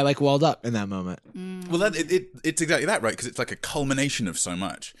 I like welled up in that moment. Well, it's exactly that, right? Because it's like a culmination of so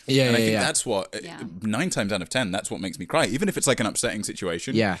much. Yeah, and I yeah, think yeah. that's what 9 times out of 10, that's what makes me cry. Even if it's like an upsetting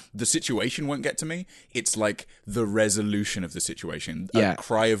situation, Yeah. the situation won't get to me. It's like the resolution of the situation, Yeah. a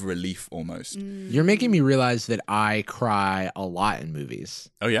cry of relief almost. You're making me realize that I cry a lot in movies.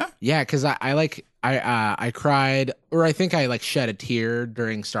 Oh yeah, Yeah, because I cried, or I think I like shed a tear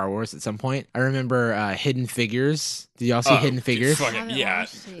during Star Wars at some point. I remember Hidden Figures. Did y'all see Hidden Figures? Fucking, yeah.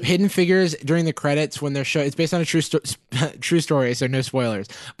 Hidden Figures during the credits when they're show. It's based on a true story, so no spoilers.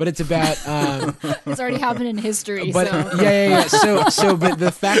 But it's about. It's already happened in history. But so. yeah. So, but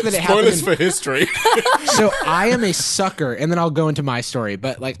the fact that it happened. Spoilers for history. So I am a sucker, and then I'll go into my story.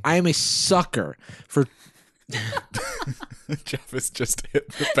 But like, I am a sucker for. Jarvis just hit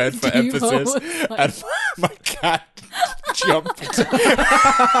the bed for Do you emphasis, almost, and my cat jumped.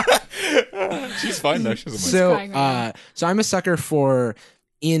 She's fine though. She's a So, crying right so I'm a sucker for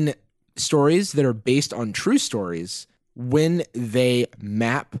in stories that are based on true stories when they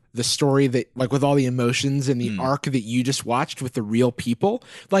map the story that like with all the emotions and the arc that you just watched with the real people.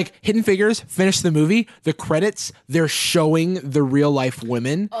 Like Hidden Figures finished the movie, the credits, they're showing the real life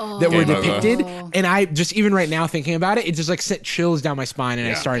women that were Game over. depicted. And I just, even right now thinking about it, it just like sent chills down my spine, and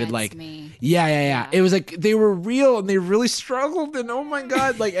I started Gets like, me. yeah. It was like they were real and they really struggled, and oh my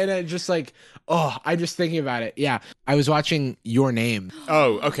God, like, and I just like, oh, I'm just thinking about it. Yeah. I was watching Your Name.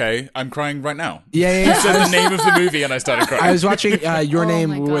 Oh, okay. I'm crying right now. Yeah. You said the name of the movie and I started crying. I was watching Your Oh Name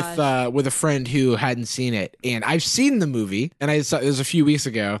my with a friend who hadn't seen it, and I've seen the movie, and I saw it was a few weeks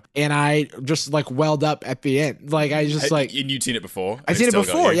ago, and I just like welled up at the end. Like I just like and you'd seen it before. I've seen it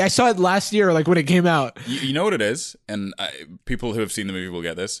before. Yeah, I saw it last year, like when it came out. You know what it is, and people who have seen the movie will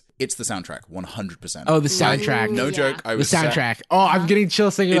get this. It's the soundtrack, 100%. Oh, the soundtrack. No yeah. joke. I The was sat- soundtrack. Oh, I'm getting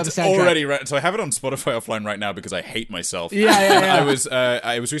chills thinking about It's the soundtrack. already right. So I have it on Spotify offline right now because I hate myself. Yeah.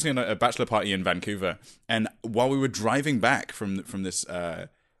 I was recently on a bachelor party in Vancouver, and while we were driving back from this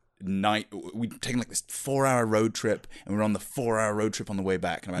night, we'd taken like this 4-hour road trip, and we were on the 4-hour road trip on the way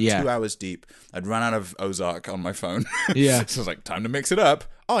back, and about 2 hours deep, I'd run out of Ozark on my phone. Yeah. So I was like, time to mix it up.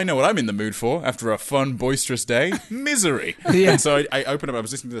 Oh, I know what I'm in the mood for after a fun, boisterous day. Misery. Yeah. And so I opened up, I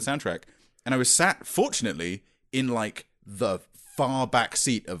was listening to the soundtrack, and I was sat, fortunately, in like the far back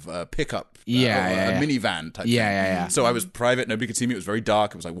seat of a pickup, a minivan type thing. Yeah. So I was private, nobody could see me, it was very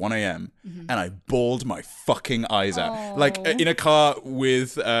dark, it was like 1 a.m, and I bawled my fucking eyes out. Like in a car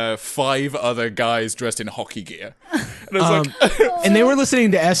with 5 other guys dressed in hockey gear. And I was like... And they were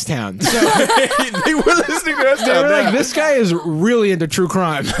listening to S-Town. So they were listening to us they down were there. like, this guy is really into true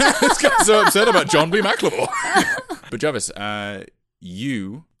crime. This guy's so upset about John B. McLemore. But Jarvis,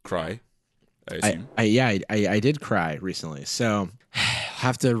 you cry, I assume. I did cry recently. So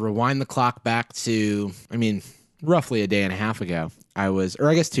have to rewind the clock back to, roughly a day and a half ago. Or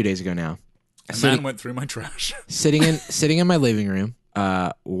I guess 2 days ago now. A man went through my trash. Sitting in my living room,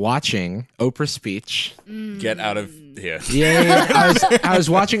 watching Oprah's speech. Get out of here. Yeah. I was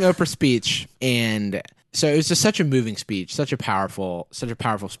watching Oprah's speech, and so it was just such a moving speech, such a powerful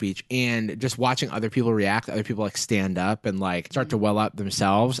speech, and just watching other people react, other people like stand up and like start to well up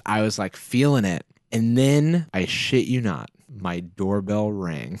themselves. I was like feeling it, and then I shit you not, my doorbell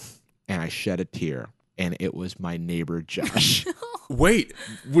rang, and I shed a tear, and it was my neighbor Josh. Wait,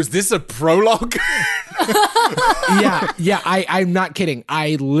 was this a prologue? Yeah, I'm not kidding.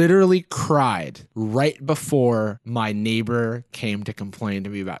 I literally cried right before my neighbor came to complain to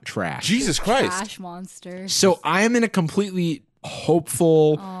me about trash. Jesus Christ. Trash monster. So I am in a completely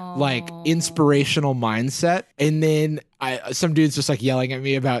hopeful, like inspirational mindset, and then some dude's just like yelling at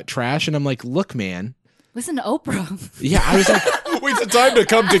me about trash, and I'm like, look, man. Listen to Oprah. Yeah, I was like, It's a time to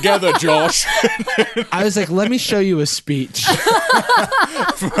come together, Josh. I was like, let me show you a speech.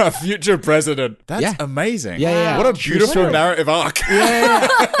 For our future president. That's Yeah. amazing. Yeah. What a True beautiful story. narrative arc. Yeah.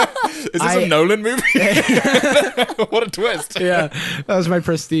 Is this a Nolan movie? What a twist. Yeah, that was my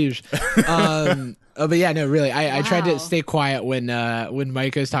prestige. But yeah, no, really, I tried to stay quiet when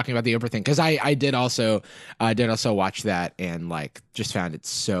Micah was talking about the Oprah thing, because I did also watch that and like just found it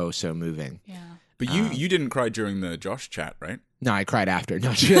so moving. Yeah. But you didn't cry during the Josh chat, right? No, I cried after.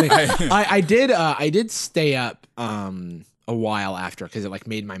 No, just kidding. I did stay up a while after, because it like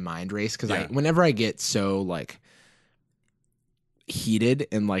made my mind race, because whenever I get so like heated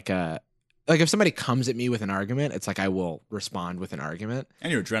and like if somebody comes at me with an argument, it's like I will respond with an argument.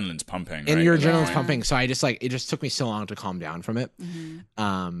 And your adrenaline's pumping, right? And your adrenaline's Yeah. pumping, so I just like, it just took me so long to calm down from it.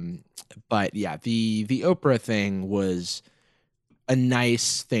 But yeah, the Oprah thing was a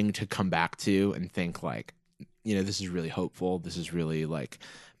nice thing to come back to and think like, this is really hopeful. This is really like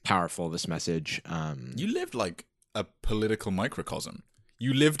powerful, this message. You lived like a political microcosm.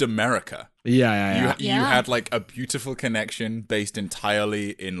 You lived America. Yeah. You had like a beautiful connection based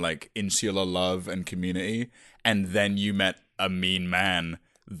entirely in like insular love and community, and then you met a mean man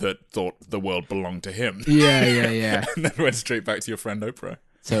that thought the world belonged to him. Yeah. And then went straight back to your friend Oprah.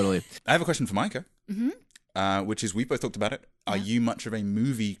 Totally. I have a question for Micah, which is, we both talked about it. Are you much of a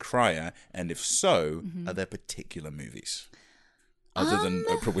movie crier? And if so, are there particular movies? Other than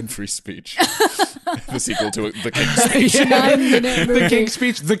Oprah Winfrey's speech, the sequel to The King's Speech. The King's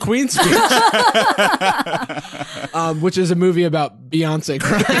Speech, The Queen's Speech, which is a movie about Beyonce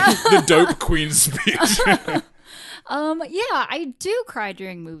crying. The dope Queen's Speech. Yeah, I do cry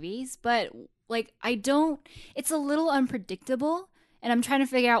during movies, but like it's a little unpredictable, and I'm trying to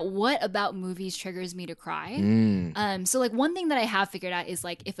figure out what about movies triggers me to cry. So like one thing that I have figured out is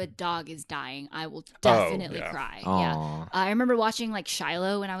like if a dog is dying, I will definitely cry. Aw. Yeah. I remember watching like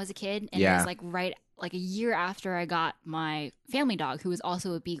Shiloh when I was a kid, and it was like right like a year after I got my family dog, who was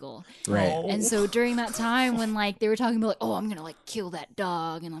also a beagle. Right. And so during that time when like they were talking about like, oh, I'm gonna like kill that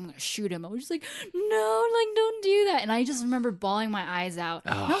dog and I'm gonna shoot him, I was just like, no, like don't do that. And I just remember bawling my eyes out.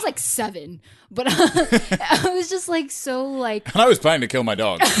 And I was like 7, but I was just like so like. And I was planning to kill my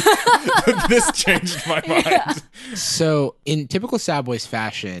dog. This changed my mind. Yeah. So, in typical Sad Boys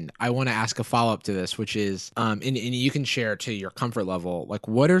fashion, I want to ask a follow up to this, which is, and you can share to your comfort level, like,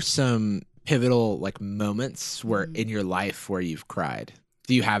 what are some pivotal like moments where in your life where you've cried?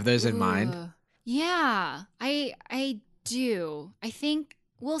 Do you have those in mind? Yeah, I do. I think.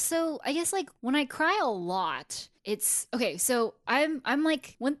 Well, so I guess like when I cry a lot, it's okay. So I'm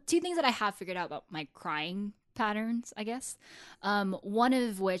like two things that I have figured out about my crying patterns, I guess. One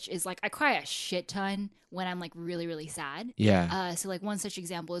of which is like I cry a shit ton when I'm like really, really sad. Yeah. So like one such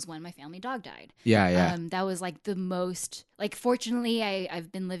example is when my family dog died. Yeah. That was like the most like fortunately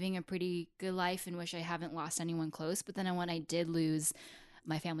I've been living a pretty good life in which I haven't lost anyone close. But then when I did lose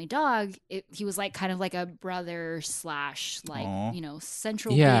my family dog, he was like kind of like a brother / like, Aww. you know,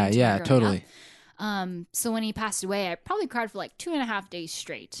 central. Yeah, being to me yeah, growing totally. up. So when he passed away, I probably cried for like 2.5 days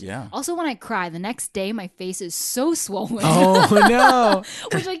straight. Yeah. Also, when I cry, the next day my face is so swollen. Oh no!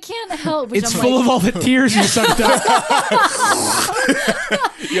 Which I can't help. Which It's I'm full like, of all the tears you sucked up.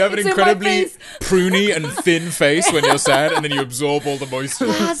 You have an It's in my incredibly face. pruny and thin face when you're sad, and then you absorb all the moisture.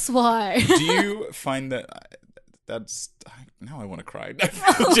 That's why. Do you find that that's now I want to cry? I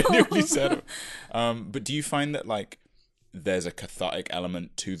feel genuinely sad. But do you find that like there's a cathartic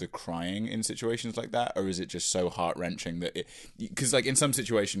element to the crying in situations like that, or is it just so heart wrenching that it? Because like in some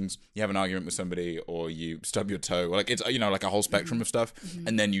situations you have an argument with somebody, or you stub your toe, or like it's like a whole spectrum of stuff,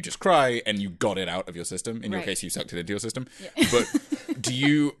 and then you just cry and you got it out of your system. In your Right. case, you sucked it into your system. But do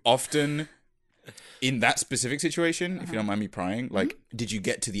you often? In that specific situation, if you don't mind me prying, like, did you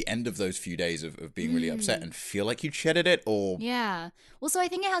get to the end of those few days of being really upset and feel like you'd shedded it, or? Yeah. Well, so I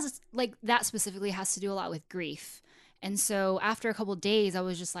think it has, like, that specifically has to do a lot with grief. And so after a couple days, I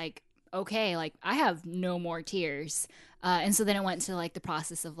was just like, okay, like, I have no more tears. And so then it went to, like, the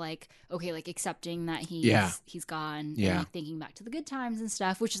process of, like, okay, like, accepting that he's gone. Yeah. And, like, thinking back to the good times and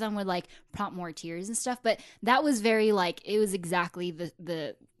stuff, which then would, like, prompt more tears and stuff. But that was very, like, it was exactly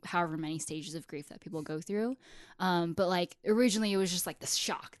the however many stages of grief that people go through. But, like, originally it was just, like, this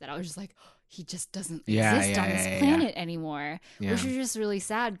shock that I was just like, he just doesn't exist on this planet anymore, which was just really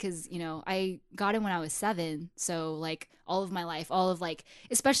sad because, you know, I got him when I was 7. So, like, all of my life, all of, like,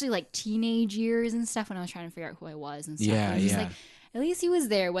 especially, like, teenage years and stuff when I was trying to figure out who I was and stuff. Yeah, and just yeah. like, at least he was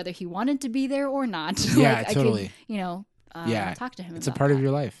there, whether he wanted to be there or not. Yeah, like, totally. I could, you know, talk to him It's a about part that. of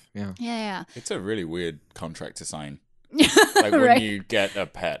your life. Yeah. Yeah, It's a really weird contract to sign. yeah. Like when Right. you get a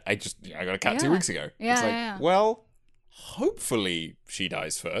pet. I got a cat 2 Yeah. weeks ago. Yeah, It's like, yeah. well, hopefully she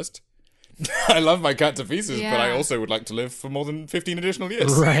dies first. I love my cat to pieces, but I Yeah. also would like to live for more than 15 additional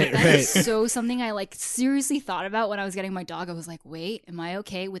years. Right. That Right. is so something I like seriously thought about when I was getting my dog. I was like, wait, am I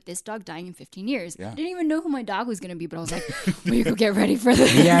okay with this dog dying in 15 years? Yeah. I didn't even know who my dog was going to be, but I was like, we go get ready for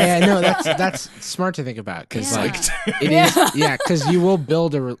this. Yeah. No, that's smart to think about because Yeah. like it is. Yeah, because you will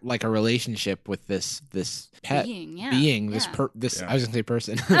build a relationship with this pet Being, yeah. this Yeah. I was gonna say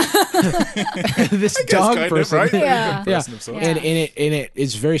person, this Guess dog kind person. of, right? Yeah. Yeah. Person of sorts. Yeah. And it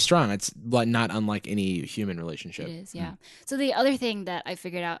is very strong. It's not unlike any human relationship. It is, yeah. So the other thing that I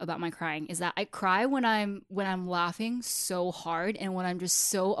figured out about my crying is that I cry when I'm laughing so hard and when I'm just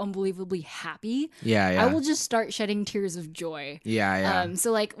so unbelievably happy. Yeah. I will just start shedding tears of joy. Yeah.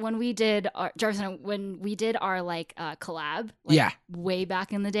 So like when we did our Jarvis and I, when we did our like collab, like, Yeah. way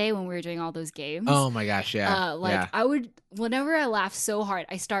back in the day when we were doing all those games. Oh my gosh. Yeah. Like yeah. I would, whenever I laugh so hard,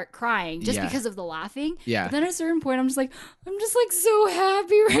 I start crying just Yeah. because of the laughing. Yeah. But then at a certain point, I'm just like so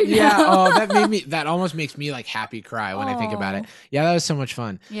happy right Yeah. now. Oh, that almost makes me like happy cry when I think about it. Yeah, that was so much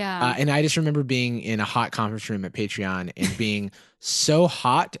fun. Yeah. And I just remember being in a hot conference room at Patreon and being so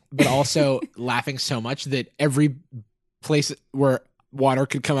hot, but also laughing so much that every place where water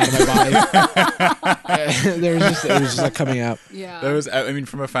could come out of my body, it was just like coming out. Yeah. There was, I mean,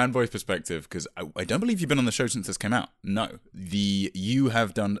 from a fanboy's perspective, because I don't believe you've been on the show since this came out. No, you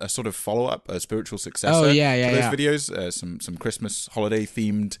have done a sort of follow up, a spiritual successor. Oh, yeah, to yeah. those videos, some Christmas holiday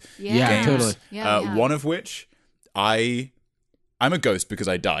themed Yeah, games. totally. Yeah. One of which I'm a ghost because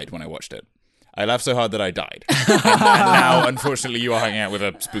I died when I watched it. I laughed so hard that I died, and now unfortunately you are hanging out with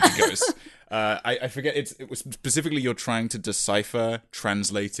a spooky ghost. I forget it was specifically you're trying to decipher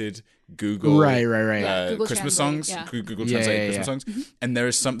translated Google Right. Google Christmas Translate, songs, yeah. Google Yeah, translated yeah, Christmas yeah. songs, and there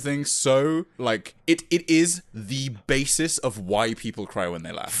is something so like it is the basis of why people cry when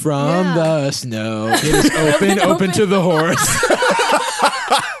they laugh. From Yeah. the snow, it is open to the horse.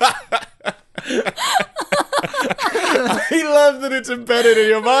 love that it's embedded in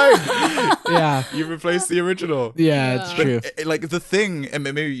your mind. Yeah. You replaced the original. Yeah, it's But true. like the thing, and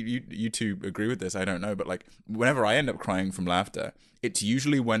maybe you two agree with this, I don't know, but like whenever I end up crying from laughter, it's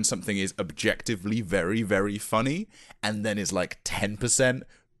usually when something is objectively very, very funny and then is like 10%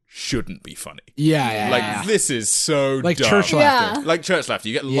 shouldn't be funny. Yeah. Like this is so Like dumb. church laughter. Like church laughter.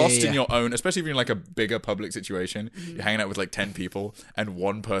 You get lost yeah. in your own, especially if you're in like a bigger public situation. You're hanging out with like 10 people and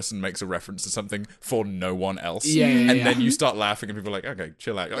one person makes a reference to something for no one else. Yeah, and then you start laughing and people are like, okay,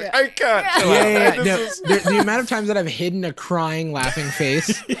 chill out. You're like, I can't chill Yeah. out. No, the amount of times that I've hidden a crying, laughing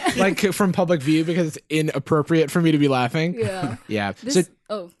face, like from public view, because it's inappropriate for me to be laughing. Yeah. Yeah. This,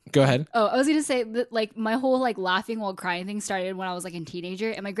 So go ahead. Oh, I was gonna say that like my whole like laughing while crying thing started when I was like a teenager,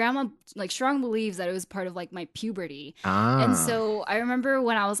 and my grandma like strong believes that it was part of like my puberty. And so I remember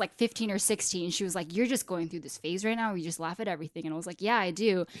when I was like 15 or 16, she was like, "You're just going through this phase right now where you just laugh at everything," and I was like, "Yeah, I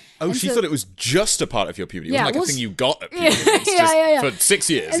do." Oh, And she so- thought it was just a part of your puberty. It Yeah, wasn't like well, a thing you got at puberty. It's Yeah, just yeah. for 6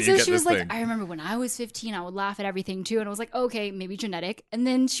 years And you so get she was this like, thing. I remember when I was 15, I would laugh at everything too. And I was like, okay, maybe genetic. And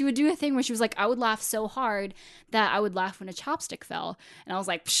then she would do a thing where she was like, I would laugh so hard that I would laugh when a chopstick fell. And I was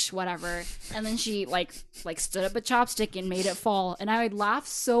like, psh, whatever. And then she like stood up a chopstick and made it fall. And I would laugh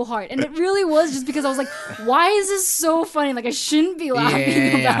so hard. And it really was just because I was like, why is this so funny? Like I shouldn't be laughing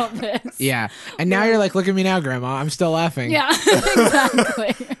Yeah. about this. Yeah. And now you're like, look at me now, Grandma. I'm still laughing. Yeah,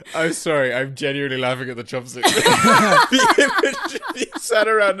 exactly. I'm sorry, I'm genuinely laughing at the chopstick. The image of you sat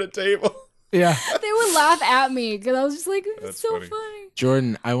around a table. Yeah. They would laugh at me because I was just like, it's That's so funny. funny.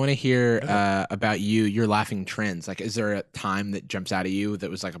 Jordan, I want to hear about your laughing trends. Like, is there a time that jumps out at you that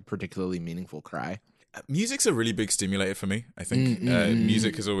was like a particularly meaningful cry? Music's a really big stimulator for me. I think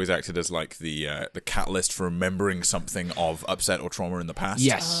music has always acted as like the catalyst for remembering something of upset or trauma in the past.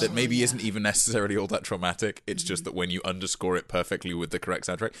 Yes. That maybe isn't even necessarily all that traumatic. It's just that when you underscore it perfectly with the correct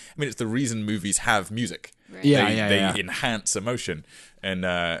soundtrack. I mean, it's the reason movies have music. Right. Yeah, they yeah. enhance emotion, and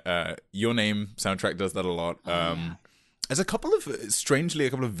Your Name soundtrack does that a lot. There's a couple of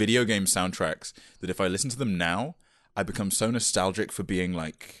video game soundtracks that if I listen to them now, I become so nostalgic for being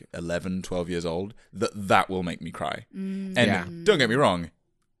like 11, 12 years old that will make me cry. And Yeah. don't get me wrong,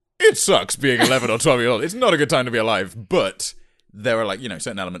 it sucks being 11 or 12 years old. It's not a good time to be alive, but there are like,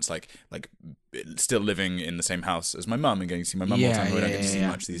 certain elements like still living in the same house as my mum and getting to see my mum all the time who I don't get to see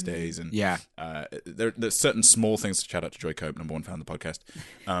much these days. And Yeah. there's certain small things, shout out to Joy Cope, number one fan of the podcast.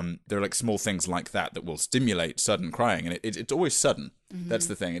 There are like small things like that will stimulate sudden crying. And it's always sudden. That's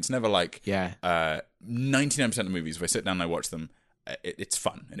the thing. It's never like 99% of movies, if I sit down and I watch them, it's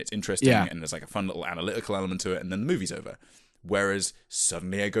fun and it's interesting and there's like a fun little analytical element to it and then the movie's over. Whereas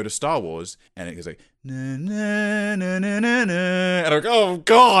suddenly I go to Star Wars and it goes like na na na na na na, and I'm like, oh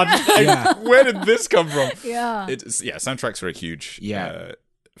god, where did this come from? Yeah. Soundtracks are a huge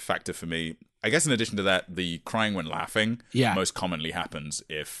factor for me. I guess in addition to that, the crying when laughing most commonly happens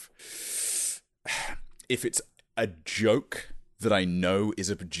if it's a joke that I know is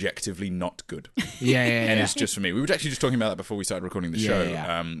objectively not good. And it's just for me. We were actually just talking about that before we started recording the show.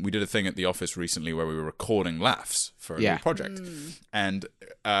 Yeah. We did a thing at the office recently where we were recording laughs for a little project. And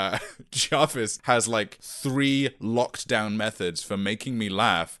Jarvis has like 3 locked down methods for making me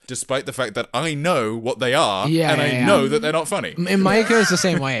laugh, despite the fact that I know what they are and I know that they're not funny. And Micah is the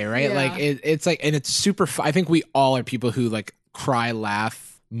same way, right? Yeah. Like it's like, and it's super. I think we all are people who like cry, laugh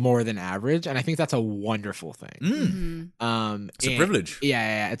more than average, and I think that's a wonderful thing. It's a privilege.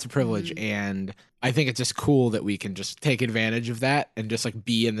 Yeah, it's a privilege, and I think it's just cool that we can just take advantage of that and just like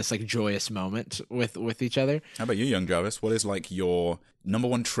be in this like joyous moment with each other. How about you, young Jarvis? What is like your number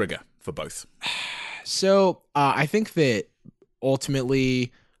one trigger for both? So I think that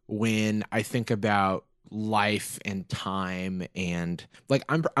ultimately, when I think about life and time, and like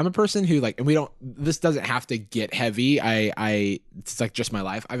I'm a person who like, and this doesn't have to get heavy. I it's like just my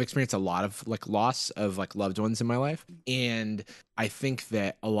life. I've experienced a lot of like loss of like loved ones in my life, and I think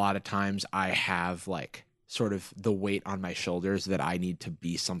that a lot of times I have like sort of the weight on my shoulders that I need to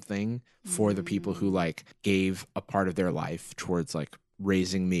be something for the people who like gave a part of their life towards like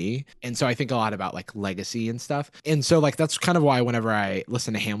raising me. And so I think a lot about like legacy and stuff. And so like that's kind of why whenever I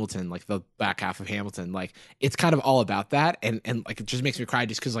listen to Hamilton, like the back half of Hamilton, like it's kind of all about that. And like it just makes me cry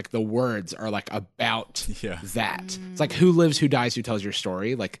just because like the words are like about that. It's like who lives, who dies, who tells your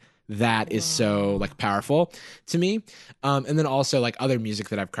story. Like that is so like powerful to me. And then also like other music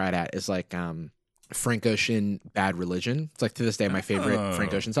that I've cried at is like Frank Ocean, Bad Religion. It's like to this day my favorite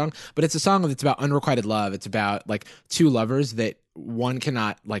Frank Ocean song, but it's a song that's about unrequited love. It's about like two lovers that one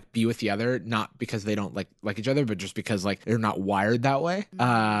cannot like be with the other, not because they don't like each other, but just because like they're not wired that way.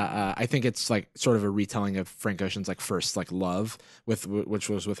 I think it's like sort of a retelling of Frank Ocean's like first like love which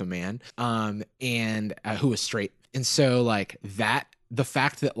was with a man, and who was straight. And so like that, the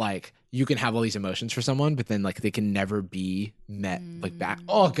fact that like you can have all these emotions for someone, but then like they can never be met like back.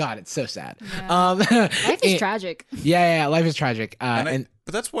 Oh God, it's so sad. Yeah. Life is tragic. Yeah, life is tragic. But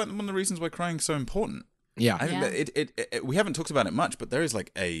that's one of the reasons why crying is so important. Yeah. I think that we haven't talked about it much, but there is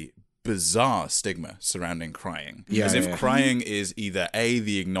like a bizarre stigma surrounding crying. As if crying is either A,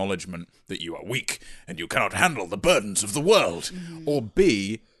 the acknowledgement that you are weak and you cannot handle the burdens of the world, or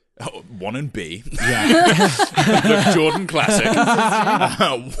B, one and B. Yeah. The Jordan classic.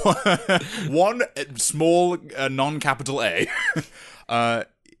 One small non-capital A.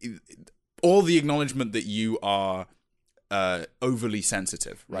 Or the acknowledgement that you are overly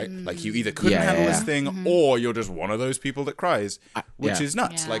sensitive, right? Like you either couldn't handle this thing, or you're just one of those people that cries, which is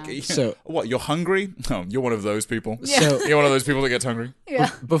nuts. Yeah. Like, So- what? You're hungry? Oh, you're one of those people. So- You're one of those people that gets hungry. Yeah.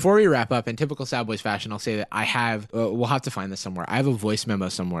 Before we wrap up, in typical Sad Boys fashion, I'll say that I have, we'll have to find this somewhere. I have a voice memo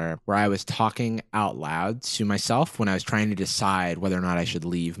somewhere where I was talking out loud to myself when I was trying to decide whether or not I should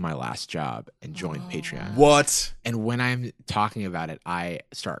leave my last job and join Patreon. What? And when I'm talking about it, I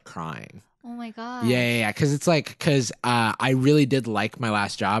start crying. Oh my God. Yeah. Because it's like, I really did like my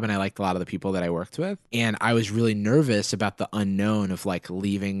last job and I liked a lot of the people that I worked with. And I was really nervous about the unknown of like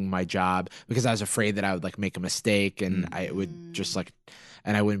leaving my job because I was afraid that I would like make a mistake and I would just like,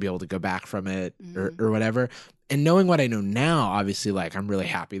 and I wouldn't be able to go back from it or whatever. And knowing what I know now, obviously, like, I'm really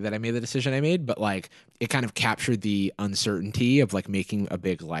happy that I made the decision I made, but like, it kind of captured the uncertainty of like making a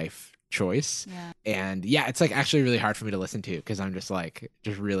big life choice. Yeah. And yeah, it's like actually really hard for me to listen to because I'm just like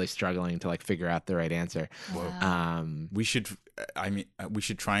just really struggling to like figure out the right answer. Wow. We should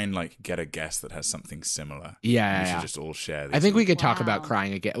try and like get a guest that has something similar. Yeah, We should just all share this. I think we could talk about Wow.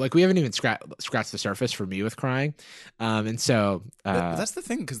 crying again. Like we haven't even scratched the surface for me with crying. And so But that's the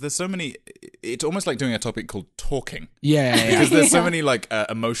thing, because there's so many. It's almost like doing a topic called talking, yeah. because there's so many like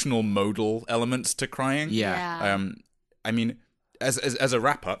emotional modal elements to crying. Yeah. I mean, as a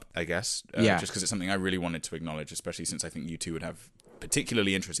wrap up, I guess, Yeah. just because it's something I really wanted to acknowledge, especially since I think you two would have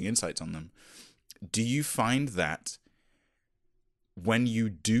particularly interesting insights on them. Do you find that when you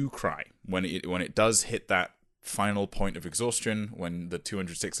do cry, when it does hit that final point of exhaustion, when the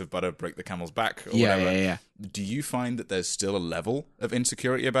 200 sticks of butter break the camel's back or whatever, Yeah. do you find that there's still a level of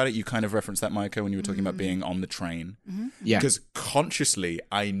insecurity about it? You kind of referenced that, Micah, when you were talking about being on the train. Yeah. Because consciously,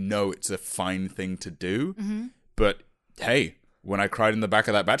 I know it's a fine thing to do, but hey, when I cried in the back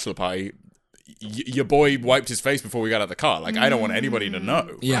of that bachelor party, your boy wiped his face before we got out of the car. Like, I don't want anybody to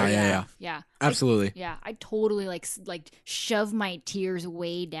know. Yeah. Yeah. Absolutely. I totally like shove my tears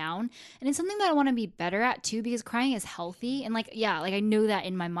way down, and it's something that I want to be better at too, because crying is healthy, and like I know that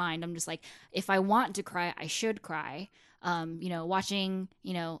in my mind. I'm just like, if I want to cry, I should cry. Watching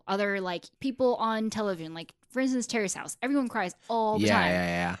other like people on television, like for instance Terrace House, everyone cries all the time.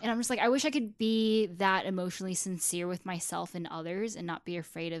 Yeah. And I'm just like, I wish I could be that emotionally sincere with myself and others and not be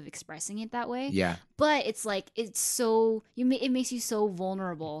afraid of expressing it that way. Yeah. But it's like, it's so, it makes you so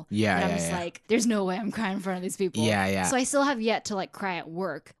vulnerable. Yeah, that I'm yeah, just yeah. like, there's no way I'm crying in front of these people. Yeah. So I still have yet to like cry at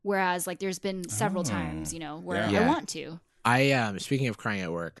work. Whereas like there's been several times, where Yeah. I want to. I speaking of crying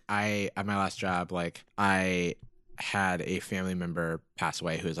at work, at my last job, like I had a family member pass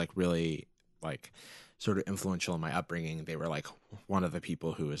away who was like really like sort of influential in my upbringing. They were like one of the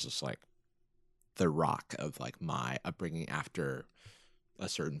people who was just like the rock of like my upbringing after a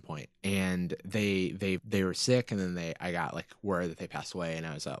certain point. And they were sick, and then I got like word that they passed away, and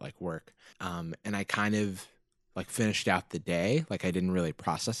I was at like work. And I kind of like finished out the day, like I didn't really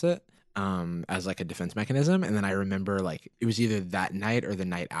process it as like a defense mechanism. And then I remember like it was either that night or the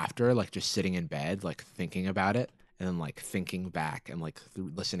night after, like just sitting in bed, like thinking about it, and then like thinking back and like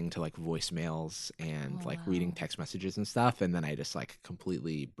listening to like voicemails and like reading text messages and stuff. And then I just like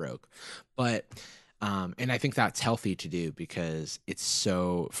completely broke. But and I think that's healthy to do because it's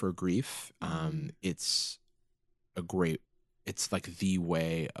so, for grief, it's like the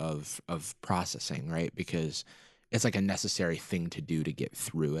way of processing, right? Because it's like a necessary thing to do to get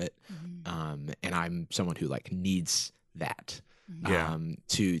through it. And I'm someone who like needs that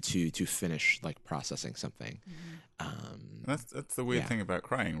to finish like processing something. That's the weird thing about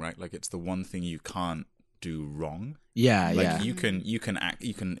crying, right? Like, it's the one thing you can't do wrong. Yeah. You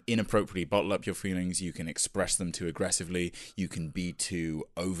can inappropriately bottle up your feelings, you can express them too aggressively, you can be too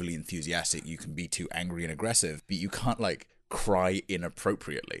overly enthusiastic, you can be too angry and aggressive, but you can't like cry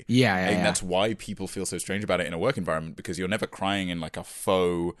inappropriately. I think that's why people feel so strange about it in a work environment, because you're never crying in like a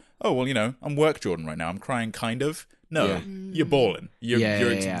faux, oh well, I'm work Jordan right now, I'm crying kind of. No, you're bawling.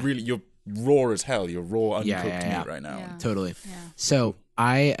 You're raw as hell. You're raw uncooked meat right now. Totally. Yeah. So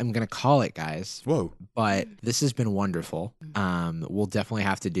I am going to call it, guys. Whoa. But this has been wonderful. We'll definitely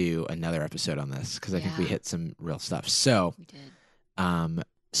have to do another episode on this because I think we hit some real stuff. So, We did.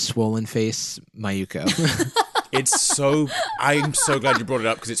 Swollen Face Mayuko. I'm so glad you brought it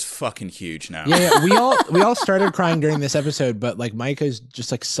up because it's fucking huge now. Yeah, we all started crying during this episode, but like Mayuko's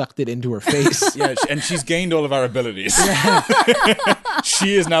just like sucked it into her face. Yeah, and she's gained all of our abilities.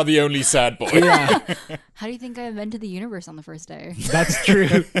 She is now the only sad boy. Yeah, How do you think I invented the universe on the first day? that's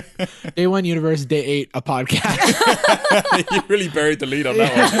true. Day 1 universe, day 8 a podcast. You really buried the lead on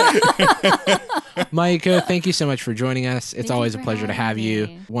that one. Mayuko, thank you so much for joining us. It's Thank you always a for pleasure to have having you.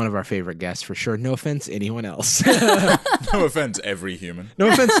 me. One of our favorite guests for sure. No offense, anyone else. No offense, every human. No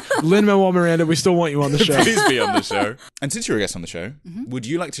offense, Lin-Manuel Miranda. We still want you on the show. Please be on the show. And since you're a guest on the show, would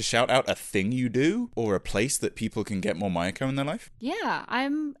you like to shout out a thing you do or a place that people can get more Mayuko in their life? Yeah,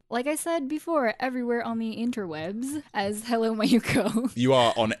 I'm, like I said before, everywhere on the interwebs as Hello Mayuko. You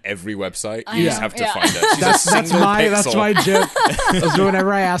are on every website. I You just am, have to yeah. find her. She's That's a single my pixel. joke. So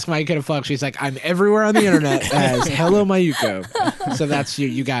whenever I ask Mayuko to fuck, she's like, I'm everywhere on the internet as Hello Mayuko. So that's you.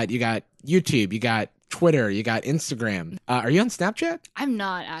 You got YouTube, you got Twitter, you got Instagram. Are you on Snapchat? I'm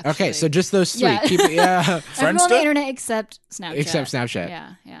not actually. Okay, so just those 3. Yeah. Keep it, yeah. I'm on the Friendster? internet except Snapchat. Except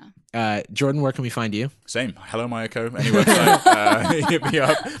Snapchat. Yeah. Jordan, where can we find you? Same. Hello, Mayuko. Any website. Hit me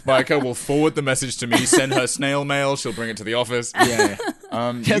up. Mayuko will forward the message to me. Send her snail mail. She'll bring it to the office. Yeah.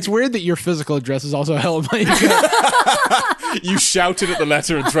 It's weird that your physical address is also Hello Mayuko. You shout it at the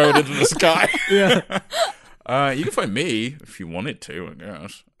letter and throw it into the sky. Yeah. You can find me, if you wanted to, I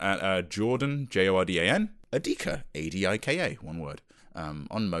guess, at Jordan, Jordan, Adika, Adika, one word,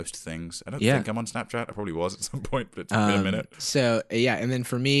 on most things. I don't think I'm on Snapchat. I probably was at some point, but it's been a minute. So, and then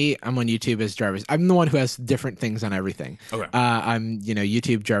for me, I'm on YouTube as Jarvis. I'm the one who has different things on everything. Okay. I'm,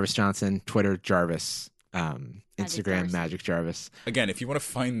 YouTube, Jarvis Johnson, Twitter, Jarvis, Instagram, Jarvis. Magic Jarvis. Again, if you want to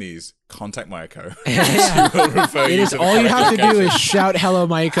find these, contact Mayuko. Yeah. She will refer It you is to the all you correct have to do location. is shout Hello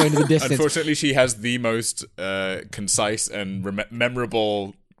Mayuko into the distance. Unfortunately, she has the most concise and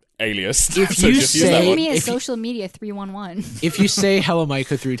memorable alias. If So you just use that say- one. Amy me as If you- social media 311. If you say Hello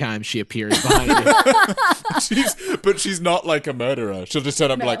Mayuko 3 times, she appears behind you. But she's not like a murderer. She'll just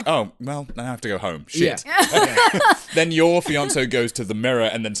turn up and be like, oh, well, I have to go home. Shit. Yeah. Then your fiance goes to the mirror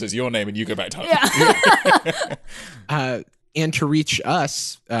and then says your name and you go back to home. And to reach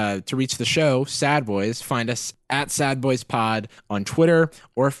us, to reach the show, Sad Boys, find us at Sad Boys Pod on Twitter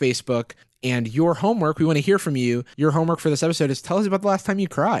or Facebook. And your homework, we want to hear from you. Your homework for this episode is tell us about the last time you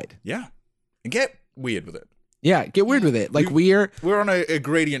cried. Yeah. And get weird with it. Yeah, get weird with it. Like we're on a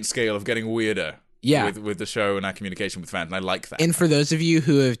gradient scale of getting weirder. Yeah. With the show and our communication with fans, and I like that. And for those of you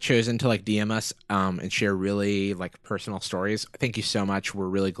who have chosen to like DM us and share really like personal stories, thank you so much. We're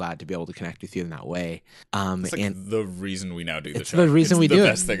really glad to be able to connect with you in that way. It's like And the reason we now do the It's show. the reason we do it.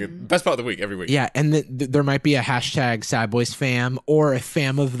 best thing, best part of the week every week. yeah, and there might be a hashtag Sad Boys Fam or a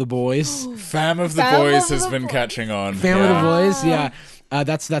Fam of the Boys. Fam of the Fam Boys of has the been Boys. catching on. Fam Yeah. of the Boys, yeah.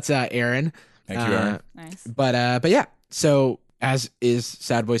 That's Aaron. Thank you, Aaron. Nice. But yeah. So as is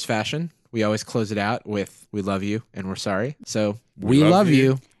Sad Boys fashion, we always close it out with "We love you" and "We're sorry." So we love love you.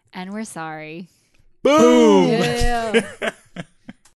 you. And we're sorry. Boom. Yeah.